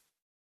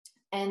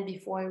 And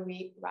before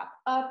we wrap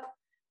up,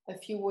 a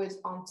few words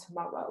on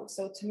tomorrow.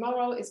 So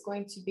tomorrow is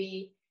going to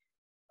be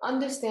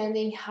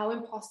understanding how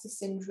imposter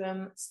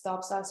syndrome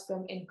stops us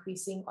from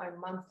increasing our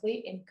monthly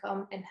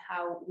income and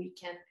how we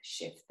can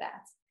shift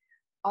that.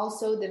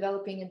 Also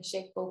developing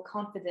unshakable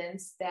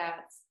confidence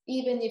that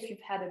even if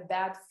you've had a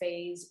bad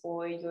phase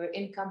or your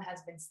income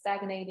has been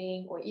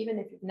stagnating, or even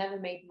if you've never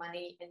made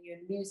money and you're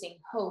losing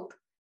hope,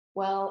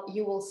 well,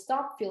 you will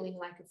stop feeling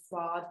like a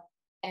fraud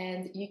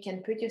and you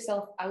can put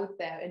yourself out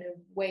there in a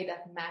way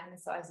that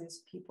magnetizes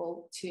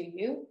people to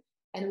you.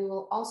 And we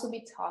will also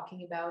be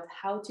talking about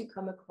how to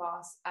come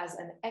across as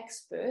an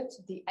expert,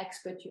 the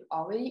expert you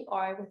already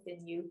are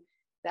within you,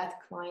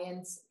 that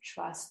clients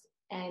trust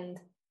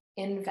and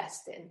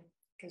invest in.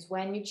 Because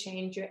when you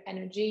change your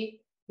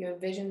energy, your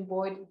vision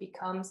board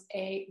becomes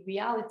a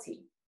reality.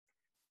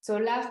 So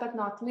last but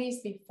not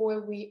least,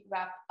 before we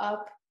wrap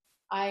up,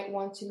 I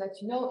want to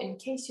let you know, in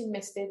case you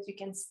missed it, you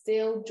can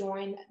still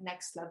join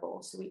Next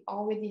Level. So we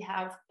already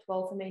have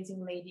 12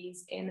 amazing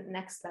ladies in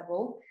Next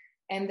Level.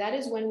 And that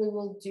is when we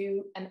will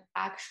do an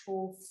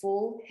actual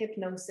full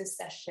hypnosis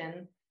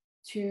session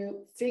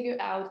to figure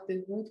out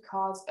the root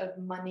cause of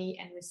money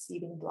and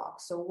receiving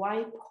blocks. So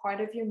why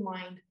part of your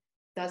mind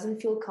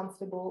doesn't feel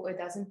comfortable or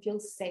doesn't feel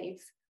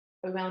safe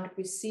around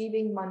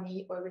receiving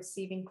money or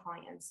receiving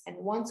clients. And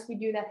once we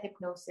do that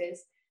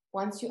hypnosis,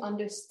 once you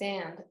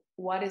understand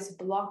what is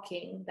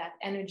blocking that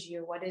energy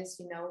or what is,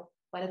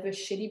 whatever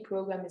shitty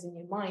program is in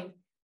your mind,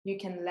 you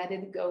can let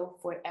it go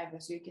forever.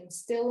 So you can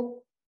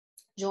still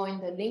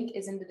join. The link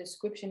is in the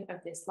description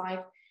of this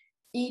live.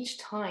 Each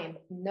time,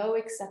 no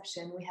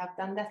exception, we have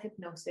done that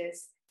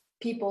hypnosis,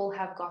 people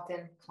have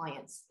gotten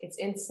clients. It's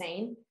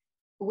insane.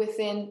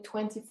 Within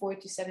 24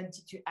 to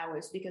 72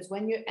 hours, because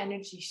when your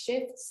energy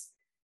shifts,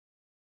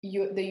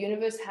 the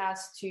universe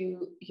has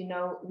to,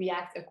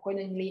 react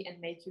accordingly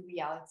and make your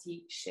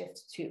reality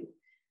shift too.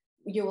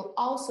 You will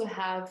also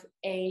have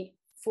a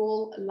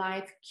full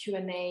live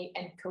Q&A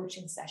and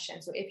coaching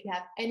session. So if you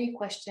have any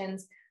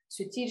questions,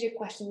 strategic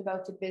questions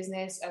about your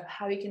business, of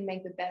how you can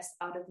make the best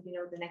out of,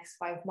 the next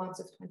 5 months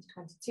of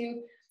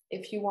 2022,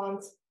 if you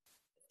want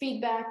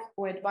feedback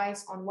or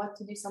advice on what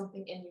to do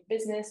something in your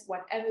business,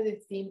 whatever the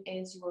theme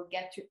is, you will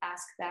get to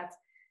ask that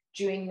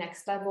during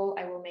Next Level.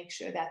 I will make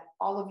sure that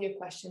all of your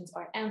questions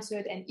are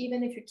answered. And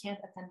even if you can't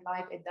attend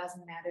live, it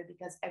doesn't matter,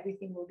 because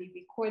everything will be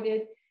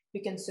recorded.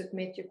 You can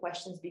submit your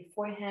questions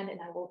beforehand and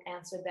I will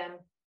answer them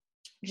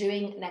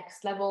during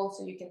Next Level.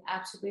 So you can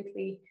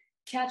absolutely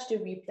catch the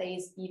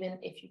replays even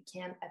if you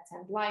can't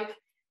attend live.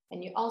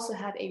 And you also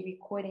have a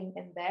recording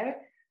in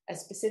there, a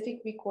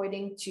specific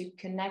recording to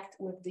connect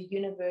with the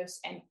universe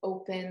and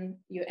open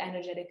your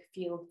energetic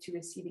field to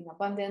receiving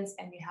abundance.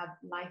 And you have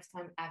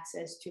lifetime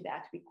access to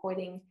that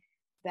recording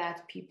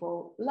that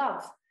people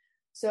love.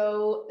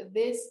 So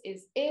this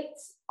is it.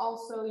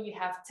 Also, you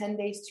have 10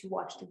 days to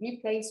watch the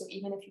replay. So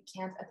even if you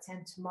can't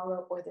attend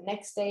tomorrow or the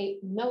next day,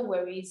 no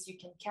worries. You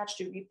can catch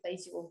the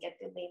replays. You will get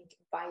the link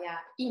via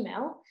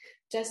email.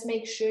 Just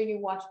make sure you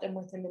watch them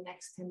within the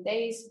next 10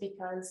 days,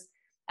 because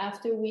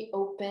after we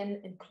open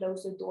and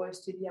close the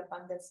doors to the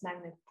Abundance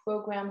Magnet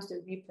programs, the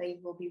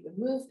replay will be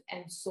removed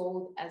and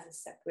sold as a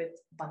separate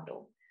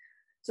bundle.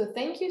 So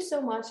thank you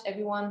so much,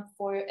 everyone,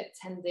 for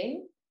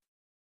attending.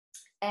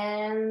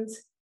 And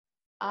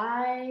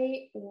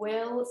I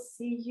will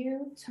see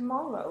you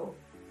tomorrow.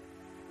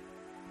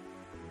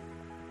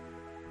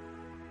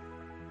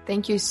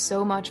 Thank you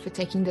so much for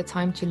taking the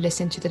time to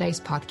listen to today's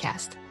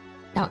podcast.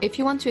 Now, if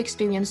you want to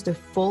experience the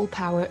full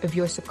power of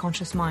your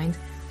subconscious mind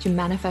to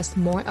manifest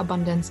more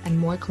abundance and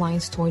more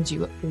clients towards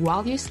you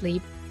while you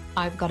sleep,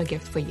 I've got a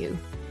gift for you: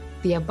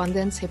 the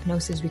Abundance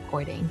Hypnosis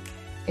Recording.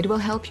 It will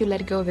help you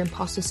let go of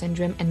imposter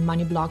syndrome and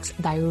money blocks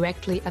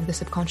directly at the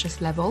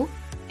subconscious level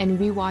and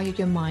rewire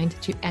your mind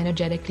to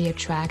energetically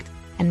attract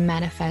and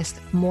manifest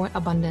more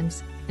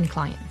abundance and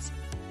clients.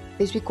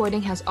 This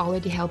recording has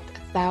already helped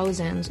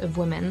thousands of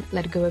women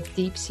let go of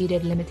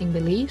deep-seated limiting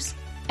beliefs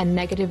and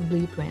negative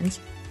blueprints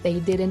they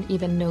didn't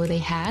even know they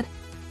had.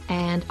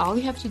 And all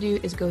you have to do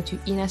is go to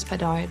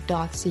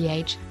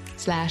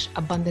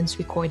inespadar.ch/abundance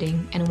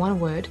recording in one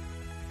word.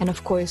 And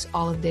of course,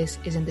 all of this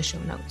is in the show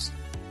notes.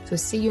 So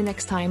see you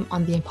next time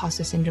on the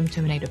Imposter Syndrome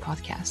Terminator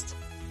podcast.